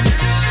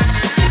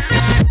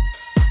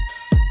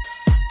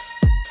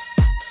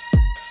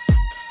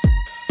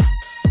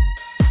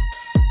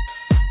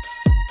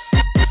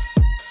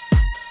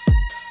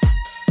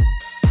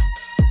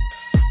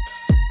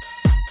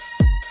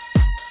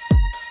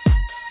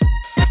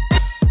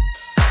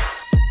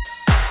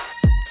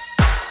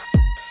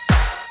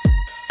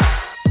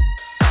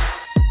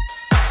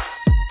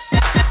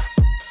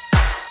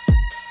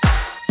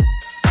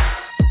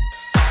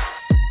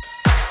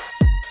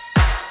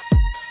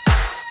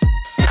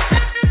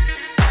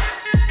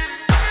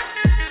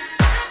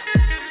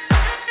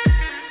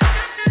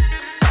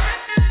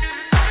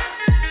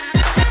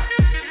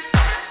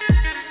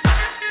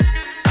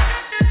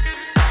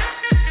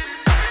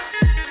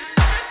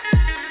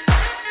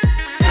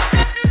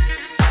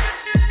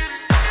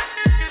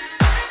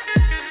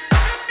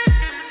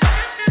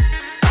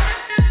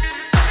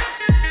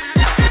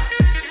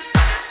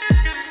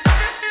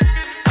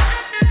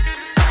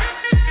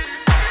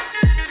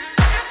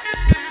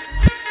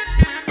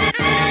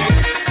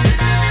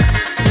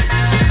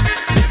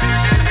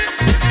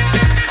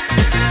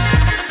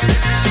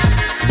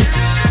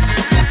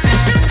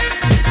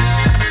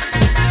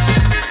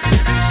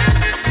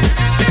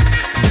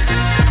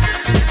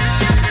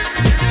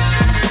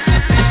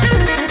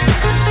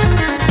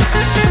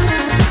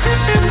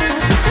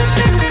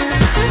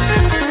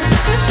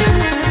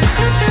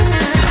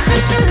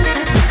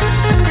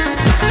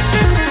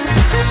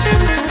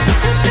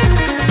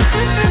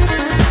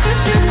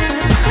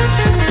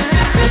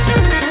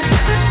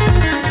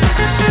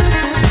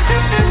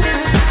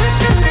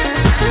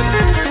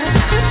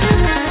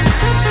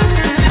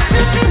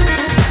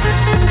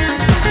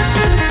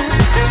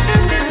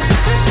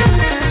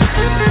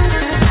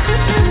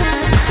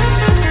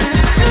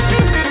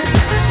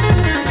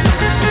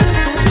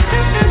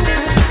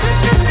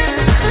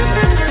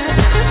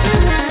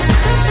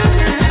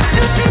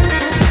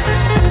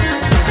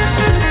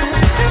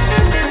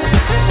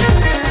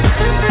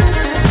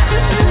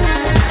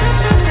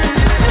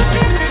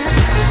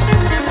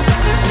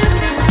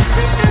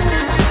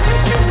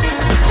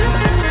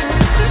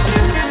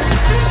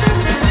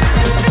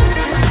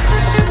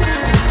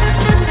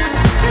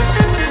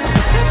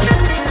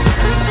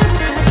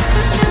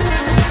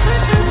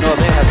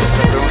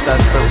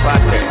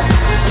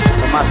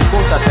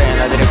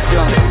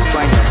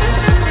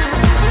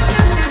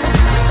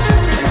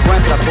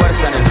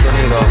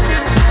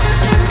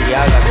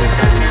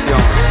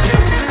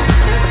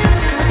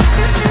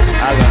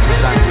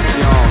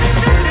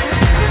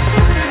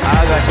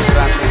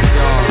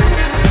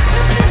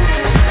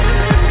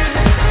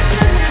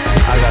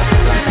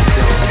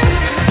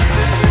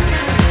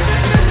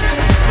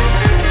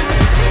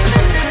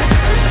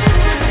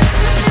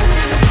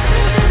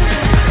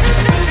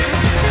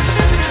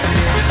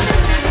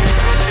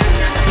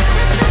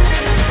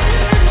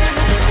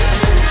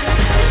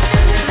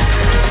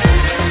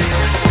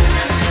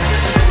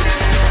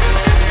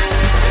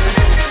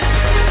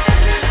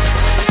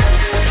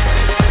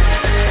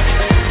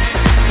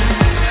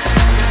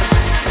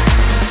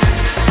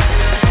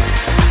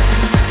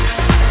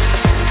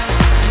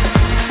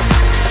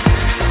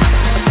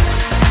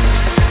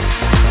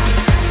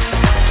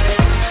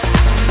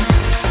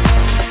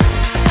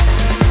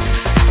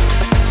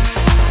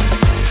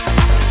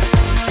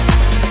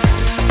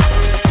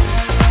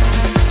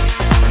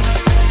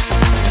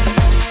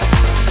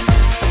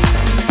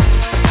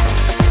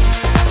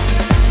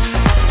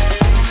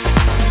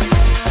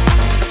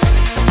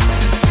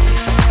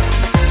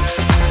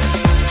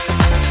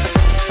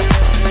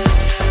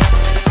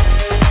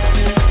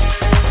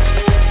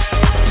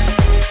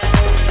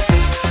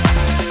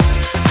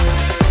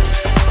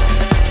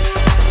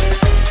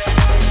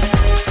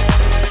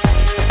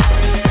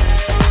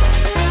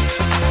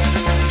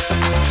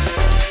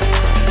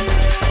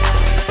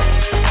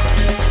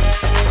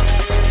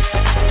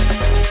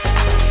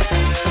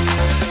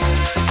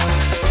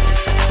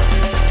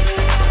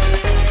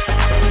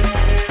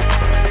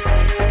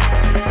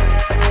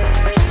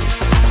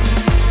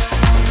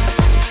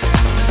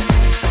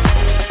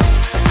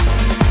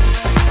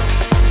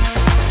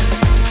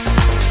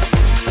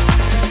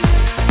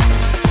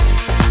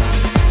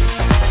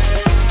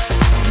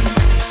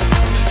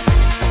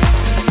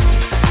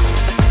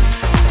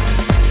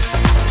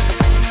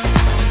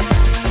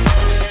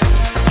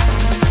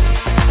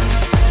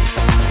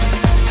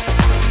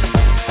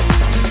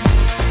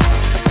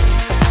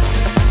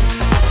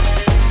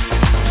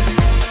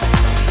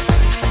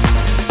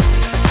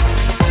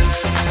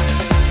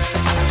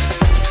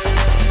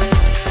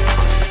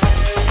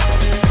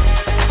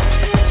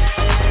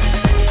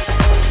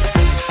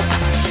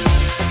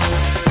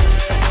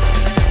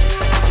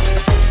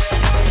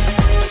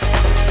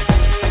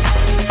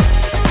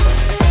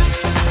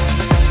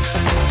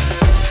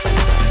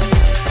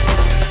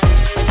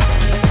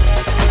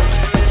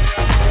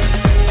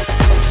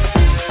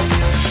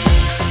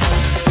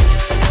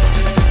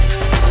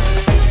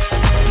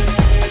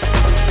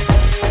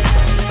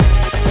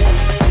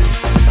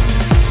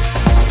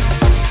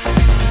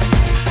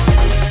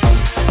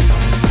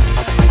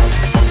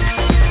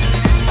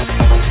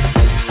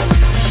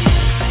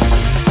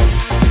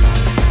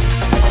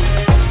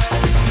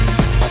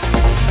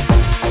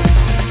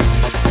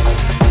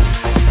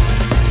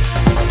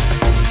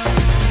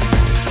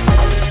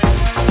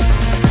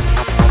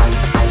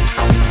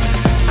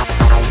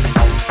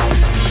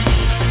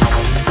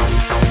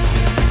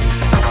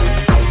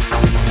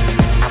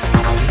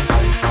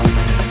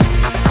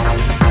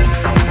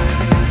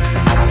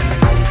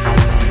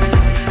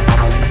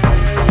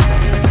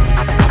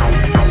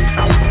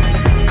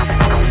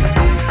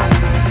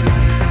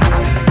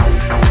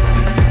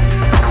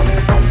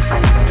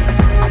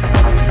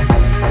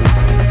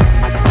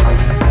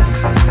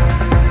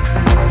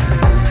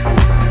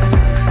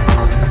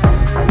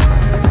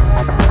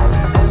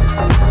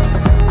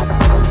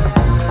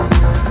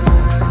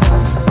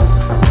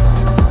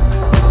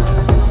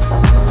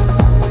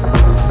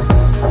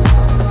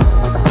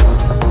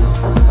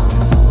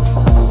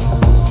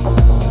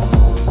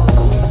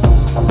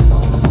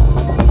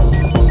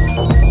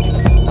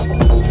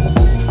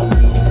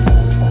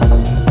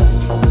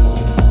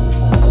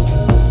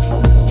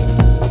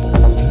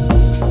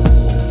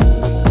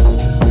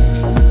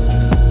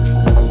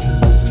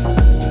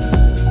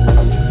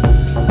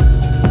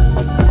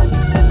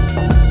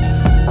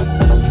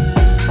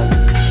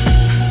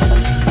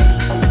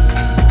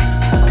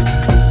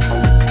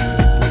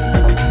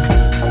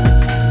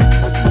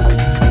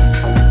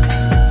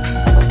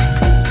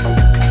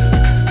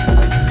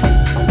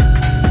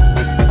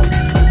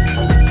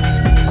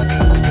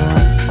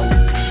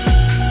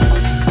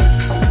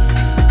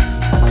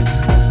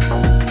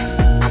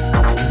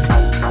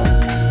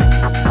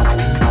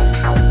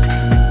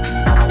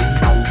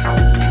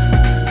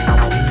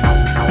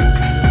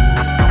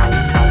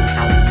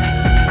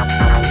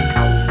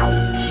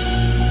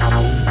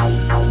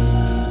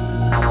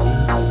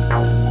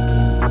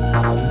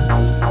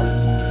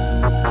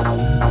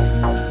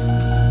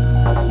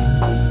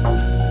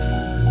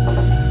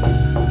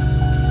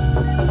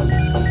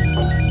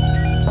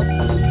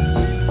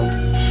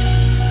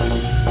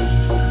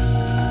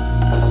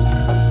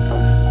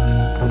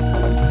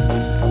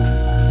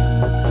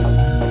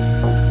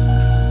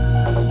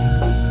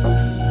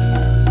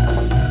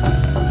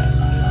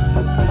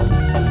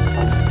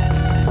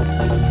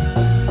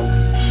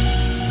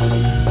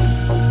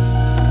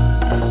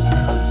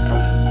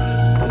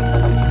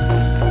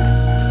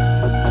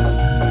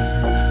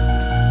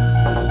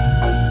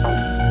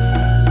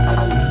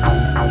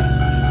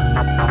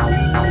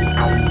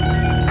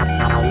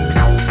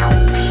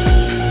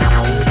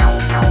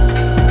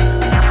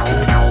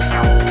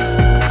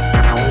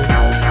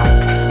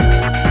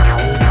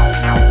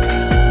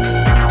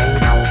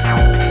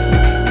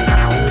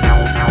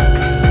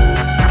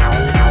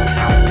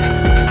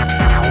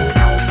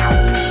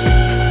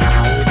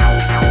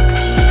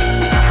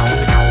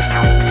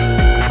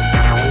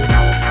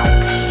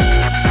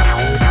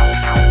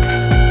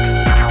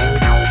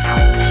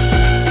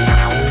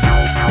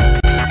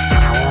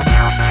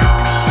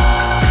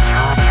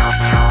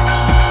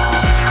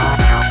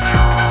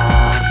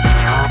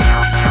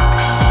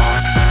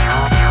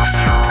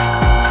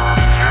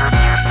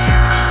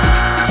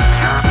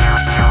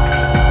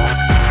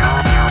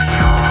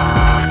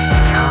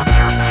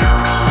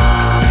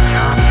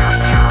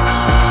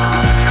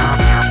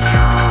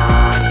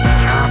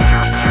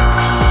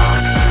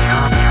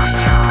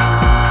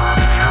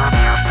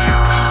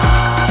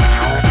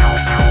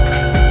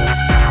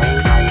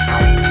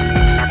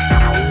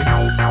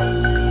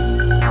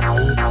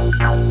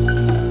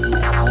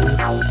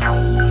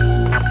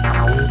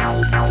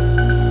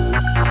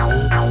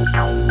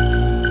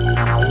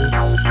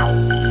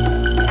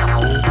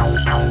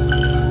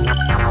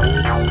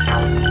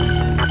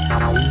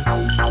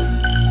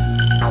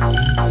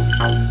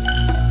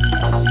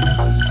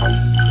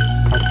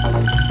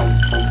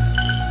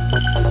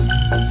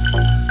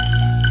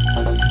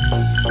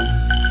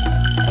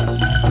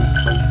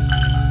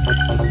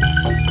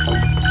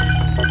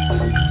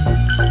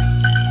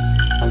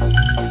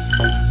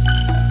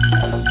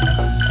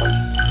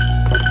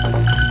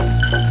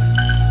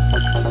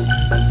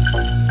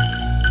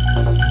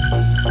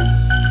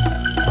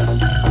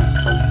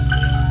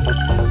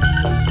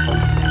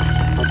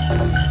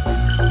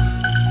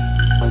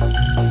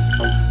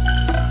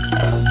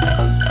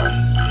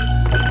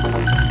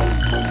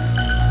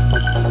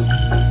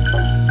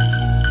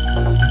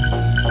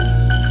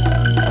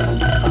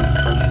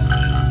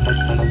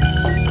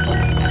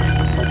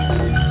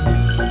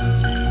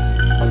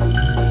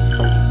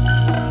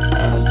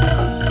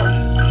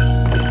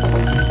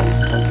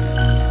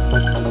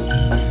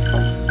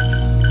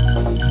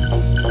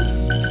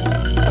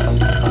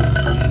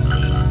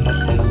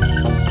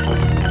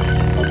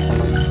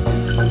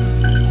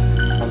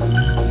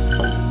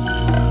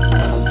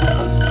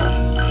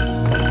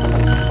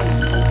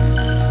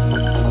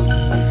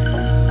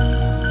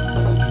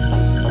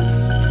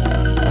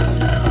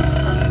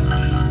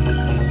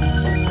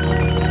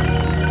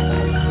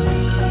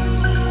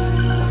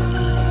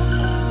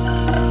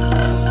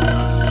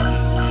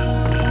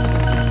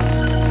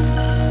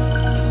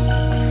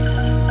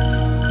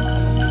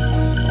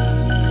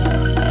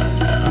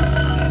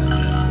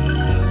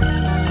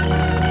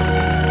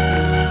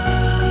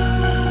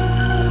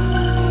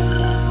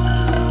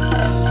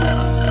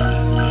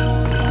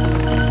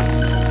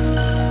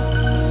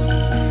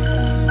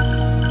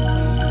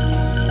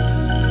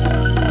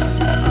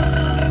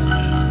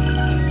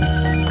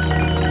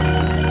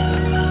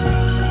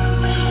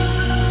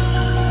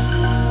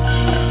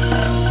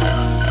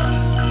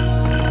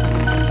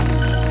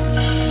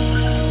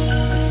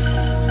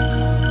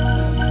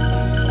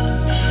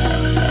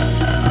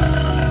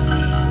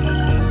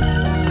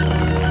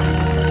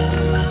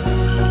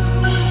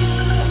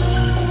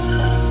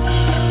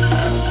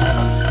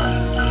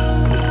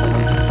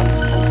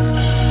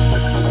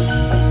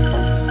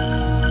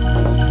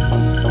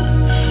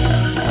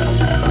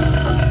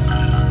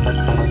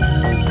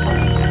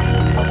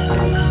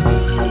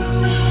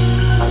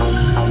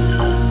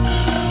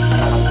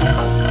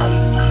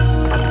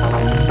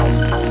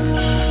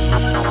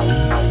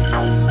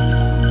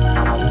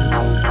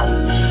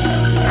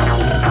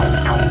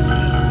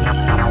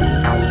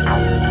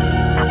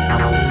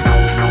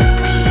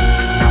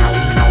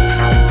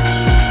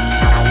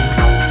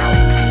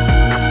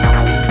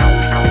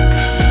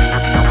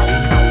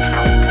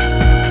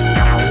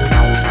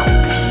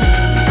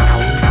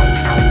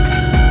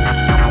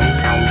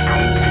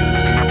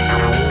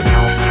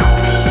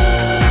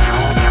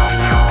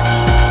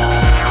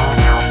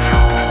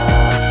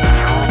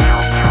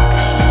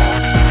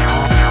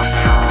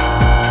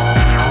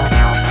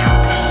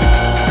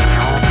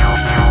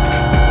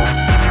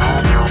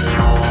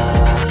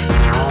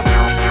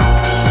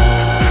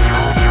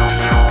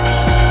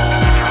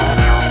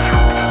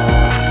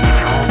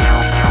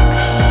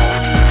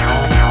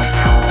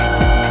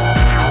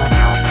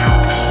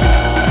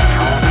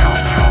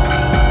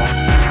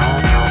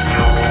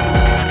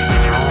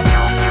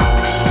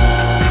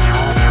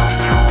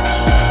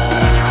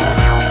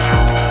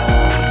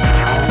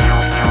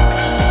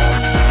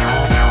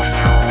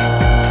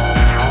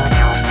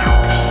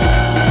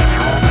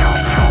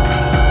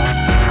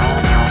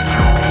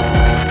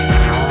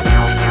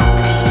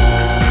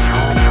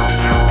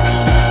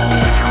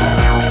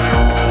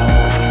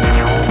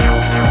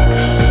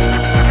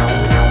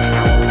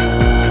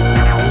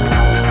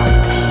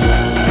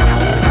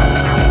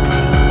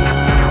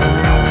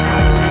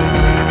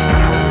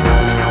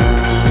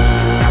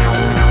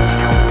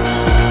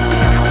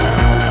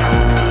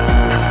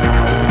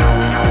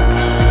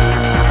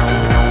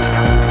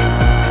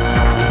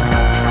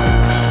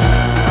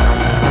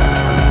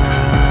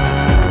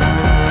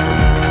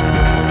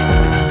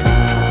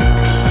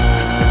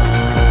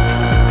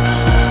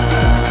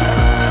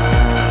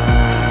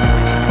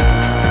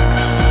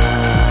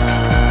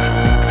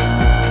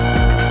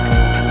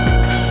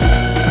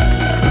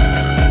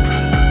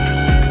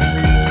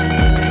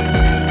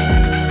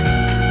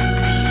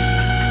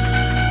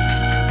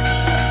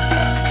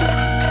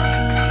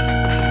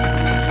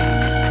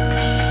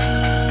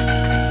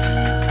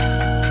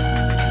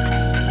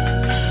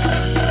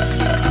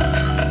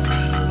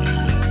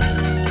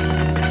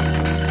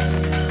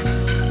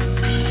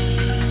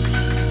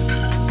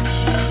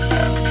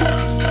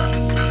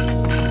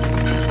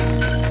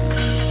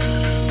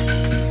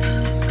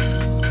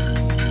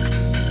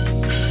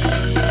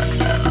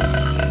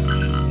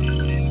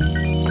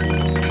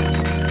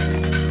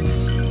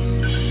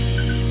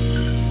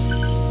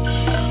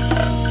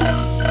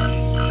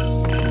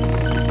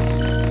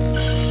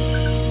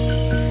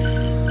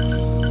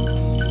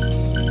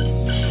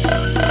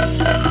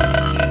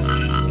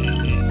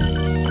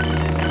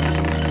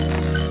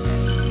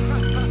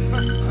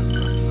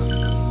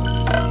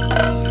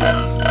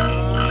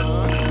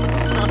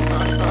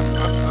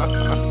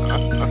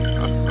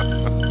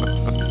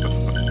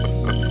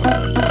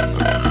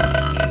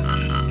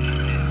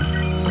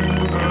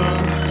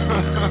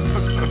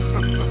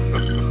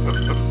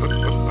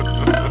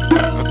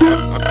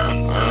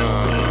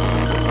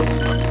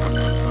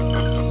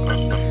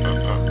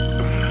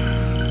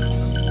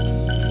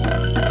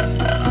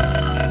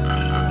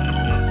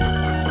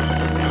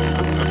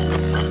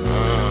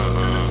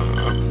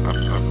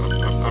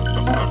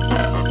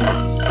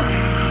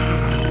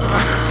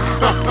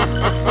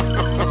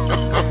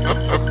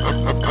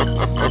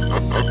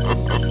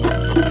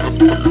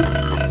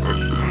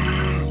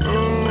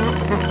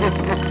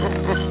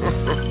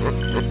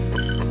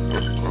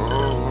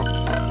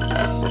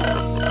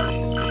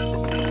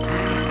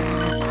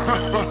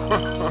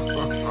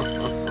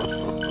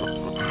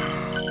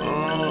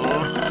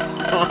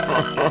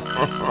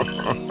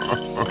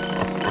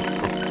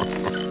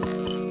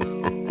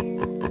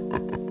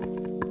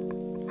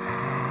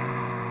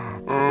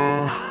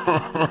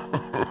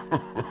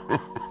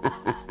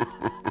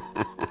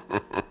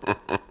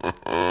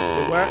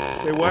 What?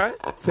 Say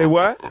what? Say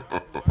what?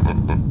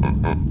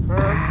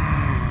 Huh?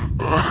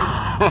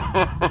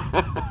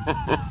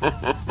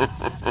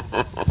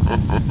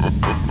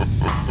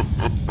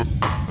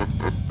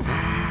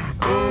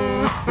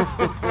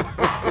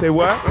 Say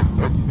what?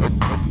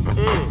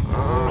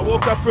 I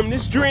woke up from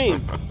this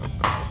dream.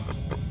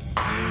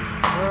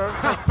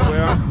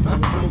 Well, it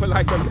was more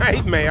like a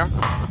nightmare.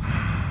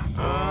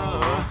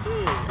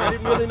 I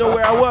didn't really know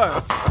where I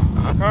was.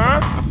 Huh?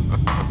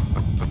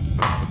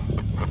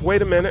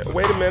 Wait a minute.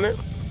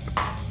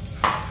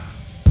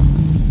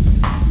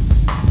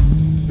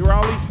 There were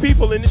all these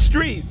people in the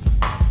streets.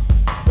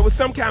 There was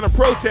some kind of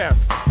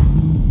protest. I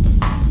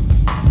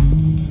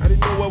didn't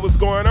know what was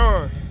going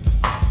on.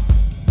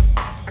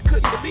 I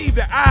couldn't believe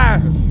their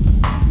eyes.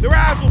 Their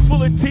eyes were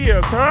full of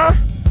tears, huh?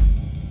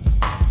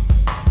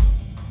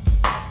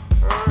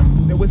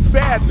 There was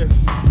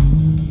sadness.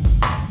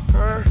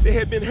 They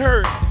had been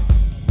hurt.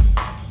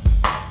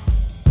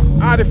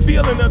 The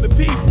feeling of the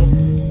people.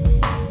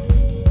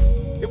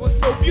 It was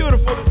so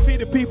beautiful to see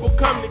the people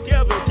come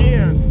together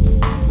again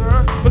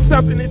for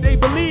something that they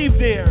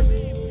believed in.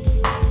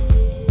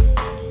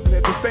 And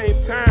at the same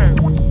time,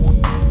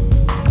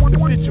 the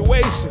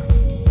situation,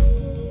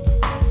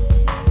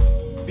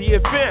 the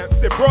events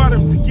that brought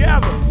them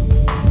together.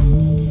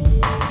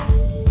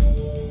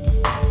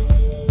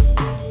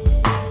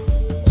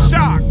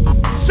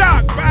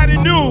 Shocked by the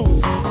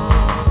news.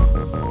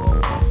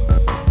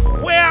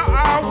 Where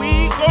are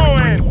we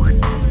going?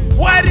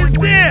 What is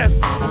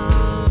this?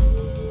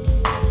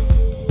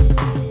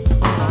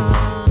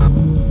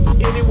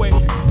 Anyway, we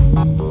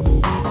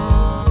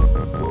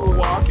were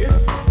walking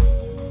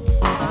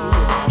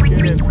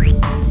and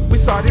we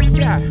saw this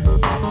guy.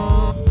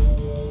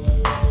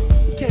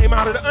 He came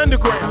out of the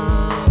underground.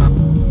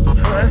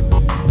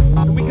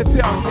 And we could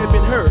tell he had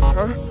been hurt.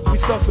 We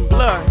saw some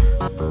blood.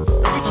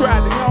 And we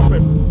tried to help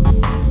him.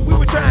 We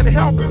were trying to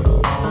help him.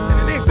 And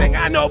the next thing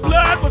I know,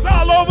 blood was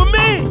all over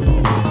me.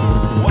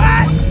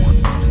 What?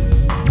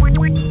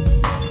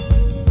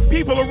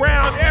 People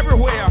around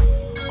everywhere.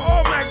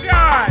 Oh my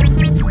God.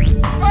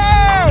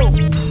 Oh!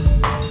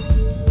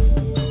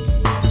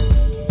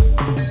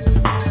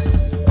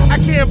 I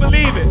can't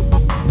believe it.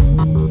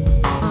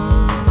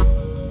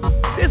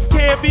 This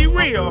can't be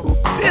real.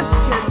 This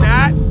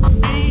cannot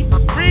be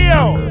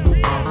real.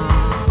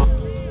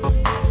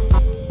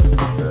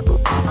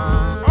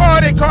 Oh,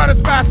 they caught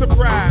us by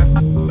surprise.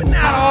 But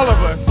not all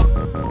of us.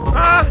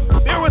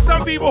 There were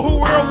some people who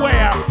were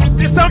aware.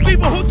 There's some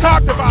people who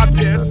talked about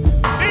this.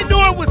 They knew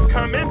it was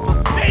coming.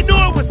 They knew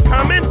it was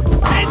coming.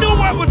 They knew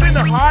what was in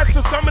the hearts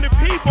of some of the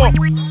people.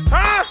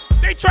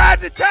 They tried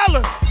to tell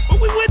us, but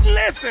we wouldn't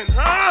listen.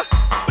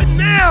 But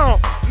now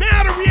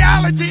the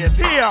reality is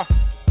here.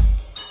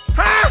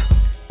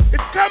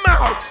 It's come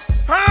out.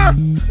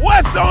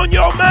 What's on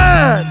your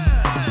mind?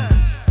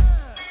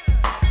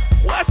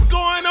 What's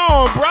going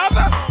on,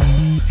 brother?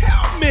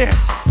 Help me.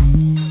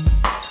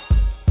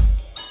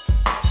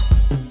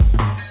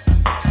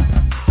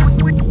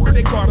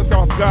 They caught us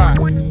off guard.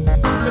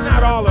 But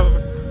not all of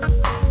us.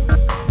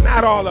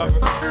 Not all of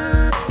us.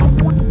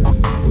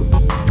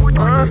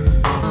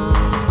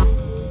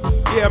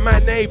 Yeah, my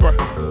neighbor.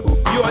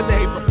 Your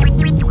neighbor.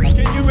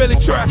 Can you really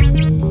trust?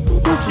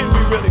 Who can we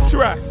really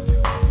trust?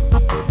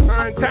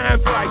 In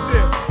times like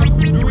this,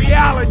 the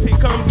reality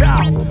comes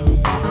out.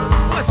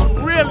 What's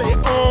really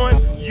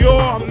on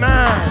your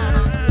mind?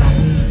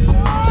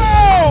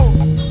 Oh!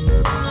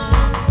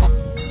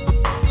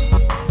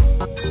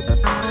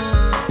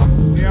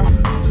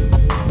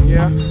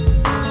 Yeah.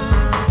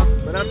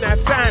 But I'm not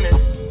signing.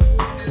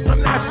 I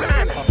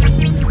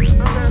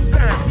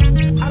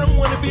don't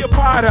want to be a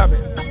part of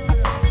it.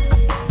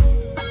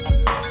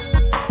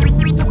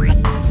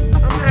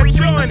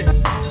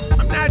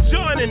 I'm not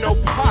joining no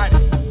party.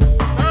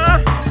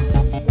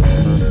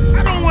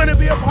 I don't want to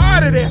be a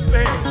part of that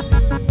thing.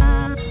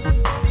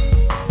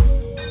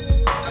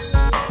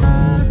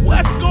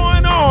 What's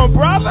going on,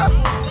 brother?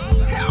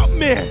 Help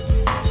me.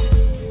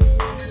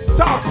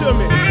 Talk to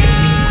me.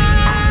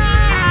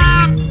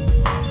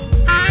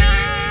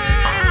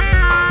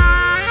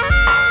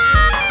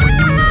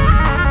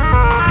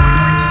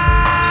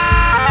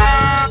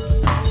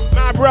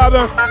 My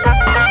brother.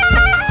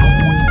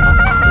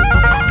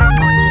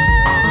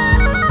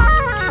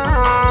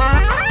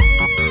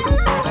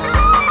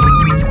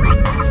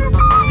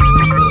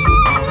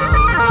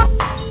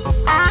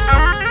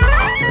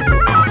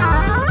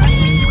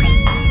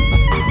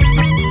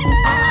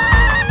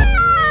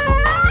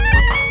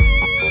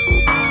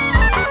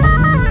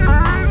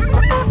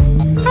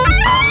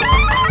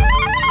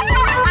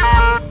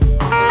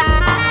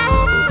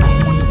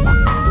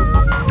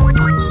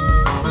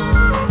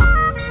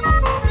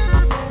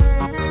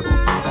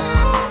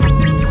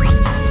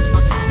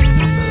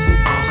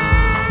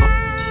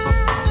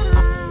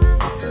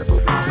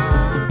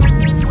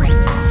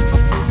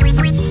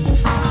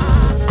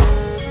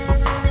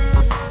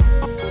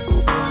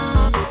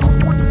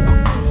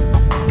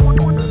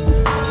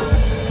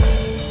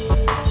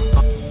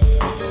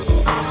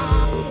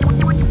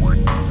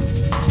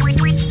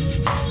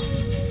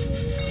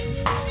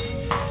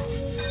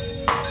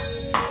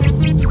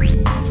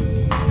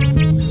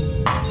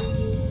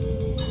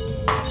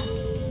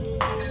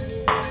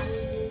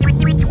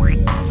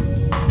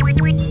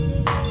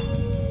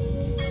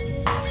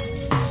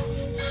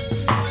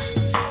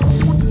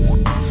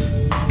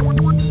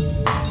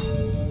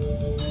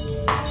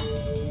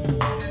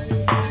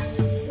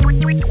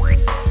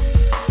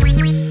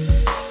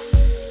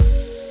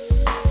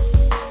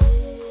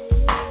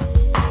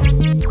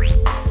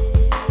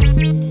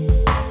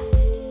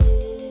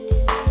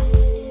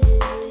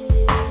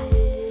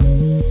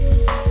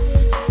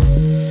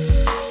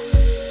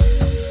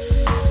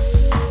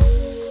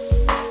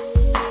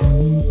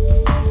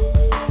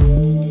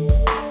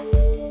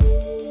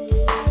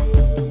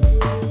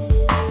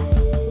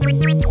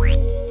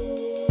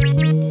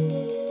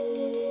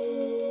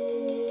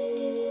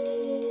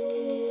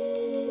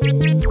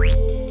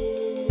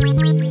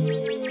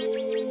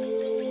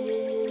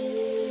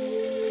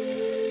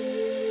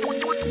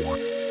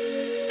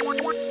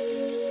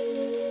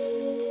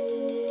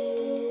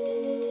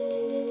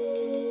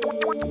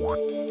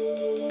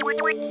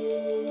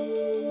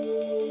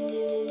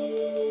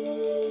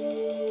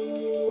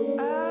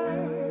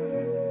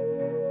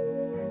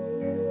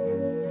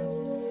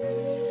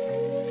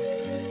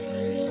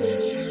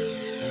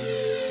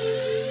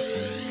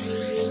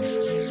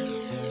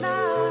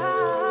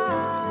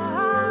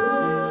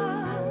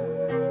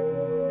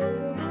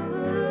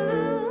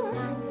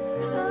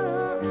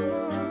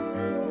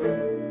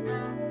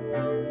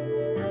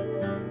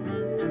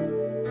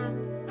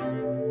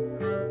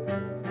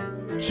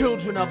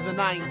 Children of the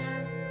night,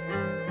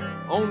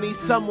 only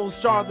some will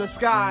star the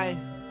sky.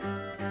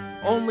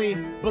 Only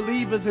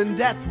believers in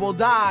death will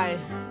die.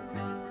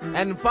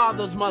 And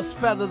fathers must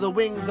feather the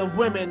wings of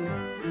women,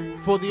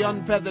 for the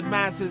unfeathered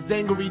masses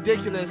dangle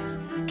ridiculous,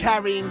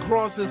 carrying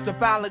crosses to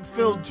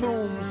phallic-filled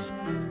tombs.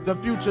 The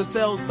future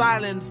sells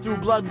silence through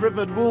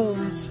blood-rivered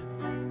wombs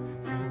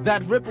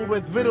that ripple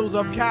with riddles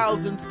of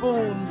cows and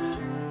spoons.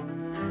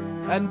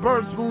 And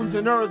birds, moons,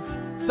 and earth,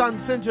 sun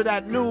centered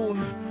at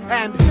noon.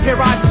 And here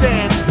I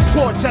stand,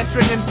 court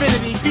gesturing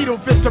infinity, fetal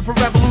fista for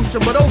revolution,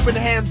 but open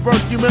hands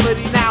birth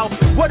humility. Now,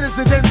 what is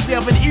the density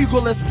of an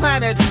eagleless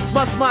planet?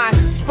 Must my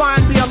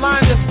spine be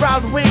aligned to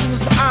sprout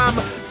wings? I'm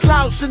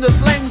slouched in the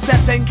sling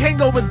sets and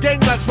Kango with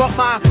gangbacks, but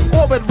my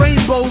orbit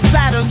rainbow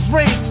Saturn's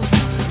rings.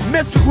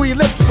 Mystical,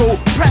 elliptical,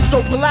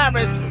 presto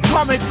polaris,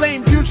 comic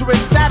flame, future in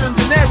Saturn's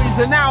and Aries.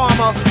 And now I'm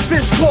a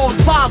fish called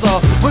father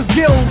with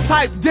gills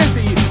type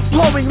dizzy,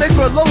 blowing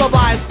liquid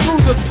lullabies through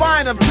the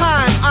spine of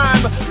time.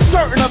 I'm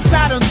certain of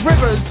Saturn's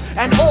rivers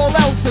and all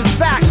else is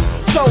fact.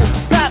 So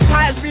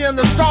baptize me in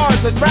the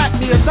stars and wrap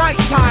me in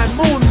nighttime,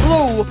 moon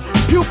blue.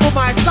 Pupil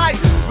my sight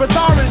with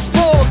orange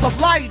balls of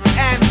light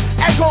and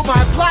echo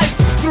my plight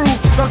through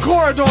the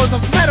corridors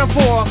of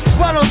metaphor.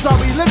 What else are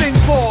we living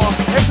for?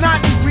 If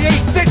not to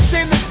create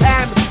fiction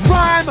and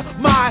rhyme,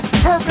 my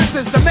purpose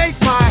is to make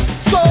my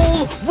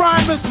soul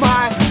rhyme with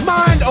my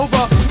mind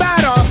over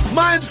matter.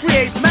 Minds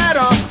create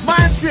matter,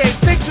 minds create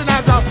fiction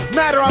as a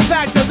matter of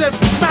fact, as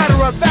if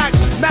matter of fact,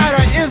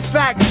 matter is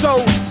fact.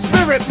 So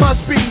spirit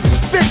must be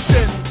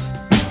fiction,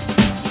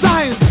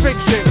 science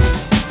fiction,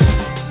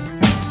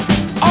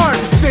 art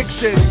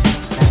fiction,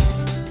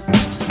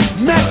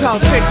 meta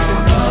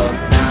fiction.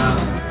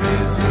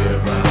 Is here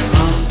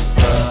amongst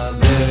the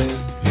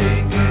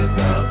living in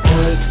the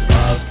voice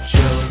of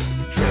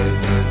children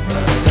is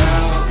the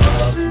Tao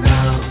of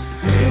Now.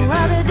 You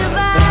are the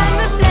divine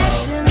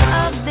reflection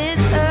of this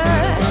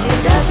earth. She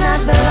does not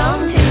belong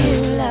to you,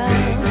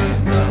 love.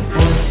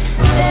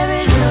 There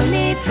is no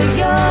need for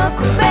your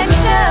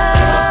correction.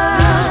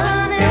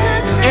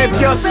 If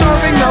you're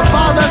serving the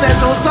Father,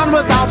 there's no son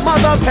without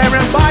mother.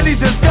 Parent bodies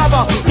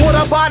discover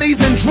water bodies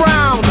and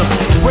drown.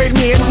 Wade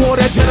me in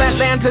water till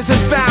Atlantis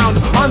is found.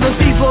 On the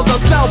seafloors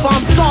of self,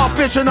 I'm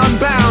starfish and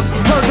unbound.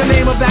 Heard the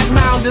name of that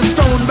mound is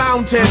Stone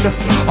Mountain.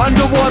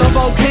 Underwater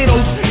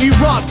volcanoes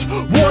erupt.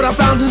 Water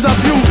fountains of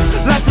youth.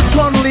 That's its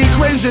carnal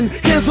equation.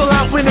 Cancel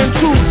out wind and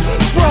truth.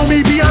 Swirl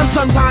me beyond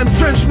sometimes.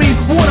 Drench me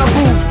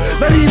waterproof.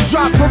 Let eaves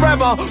drop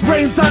forever.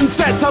 Rain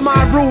sunsets on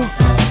my roof.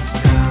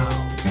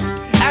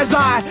 As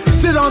I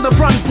sit on the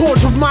front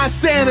porch of my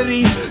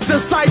sanity,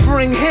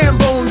 deciphering hand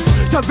bones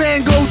to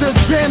Van Gogh's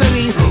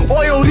vanity.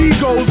 Oiled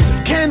egos,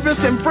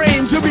 canvas and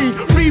frame to be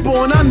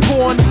reborn,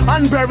 unborn,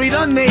 unburied,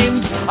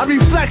 unnamed. A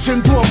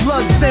reflection through a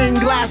blood-stained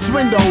glass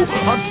window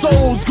of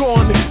souls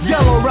gone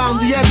yellow around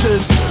the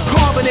edges.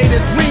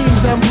 Carbonated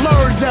dreams and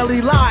blurred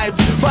daily lives,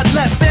 but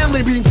let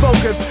family be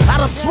focused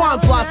out of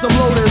swamp blossom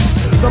lotus.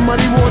 The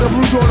muddy water,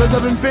 blue daughters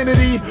of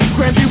infinity,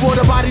 crunchy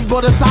water-bodied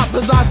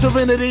bodhisattvas our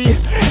serenity.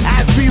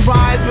 As we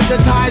rise with the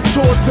tides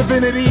towards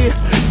divinity,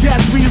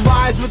 yes, we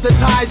rise with the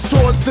tides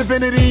towards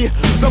divinity.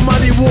 The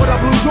muddy water,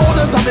 blue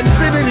daughters of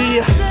infinity,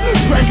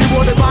 crunchy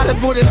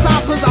water-bodied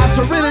bodhisattvas our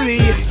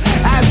serenity.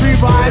 As we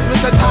rise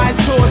with the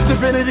tides towards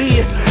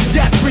divinity,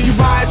 yes, we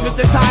rise with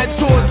the tides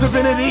towards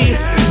divinity.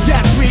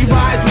 Yes, we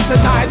rise with the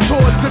tides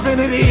towards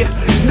divinity.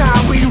 Now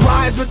we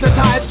rise with the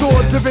tides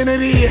towards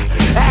divinity.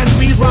 And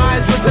we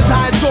rise with the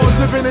tides towards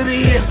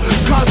divinity.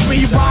 Cause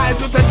we rise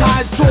with the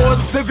tides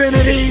towards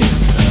divinity.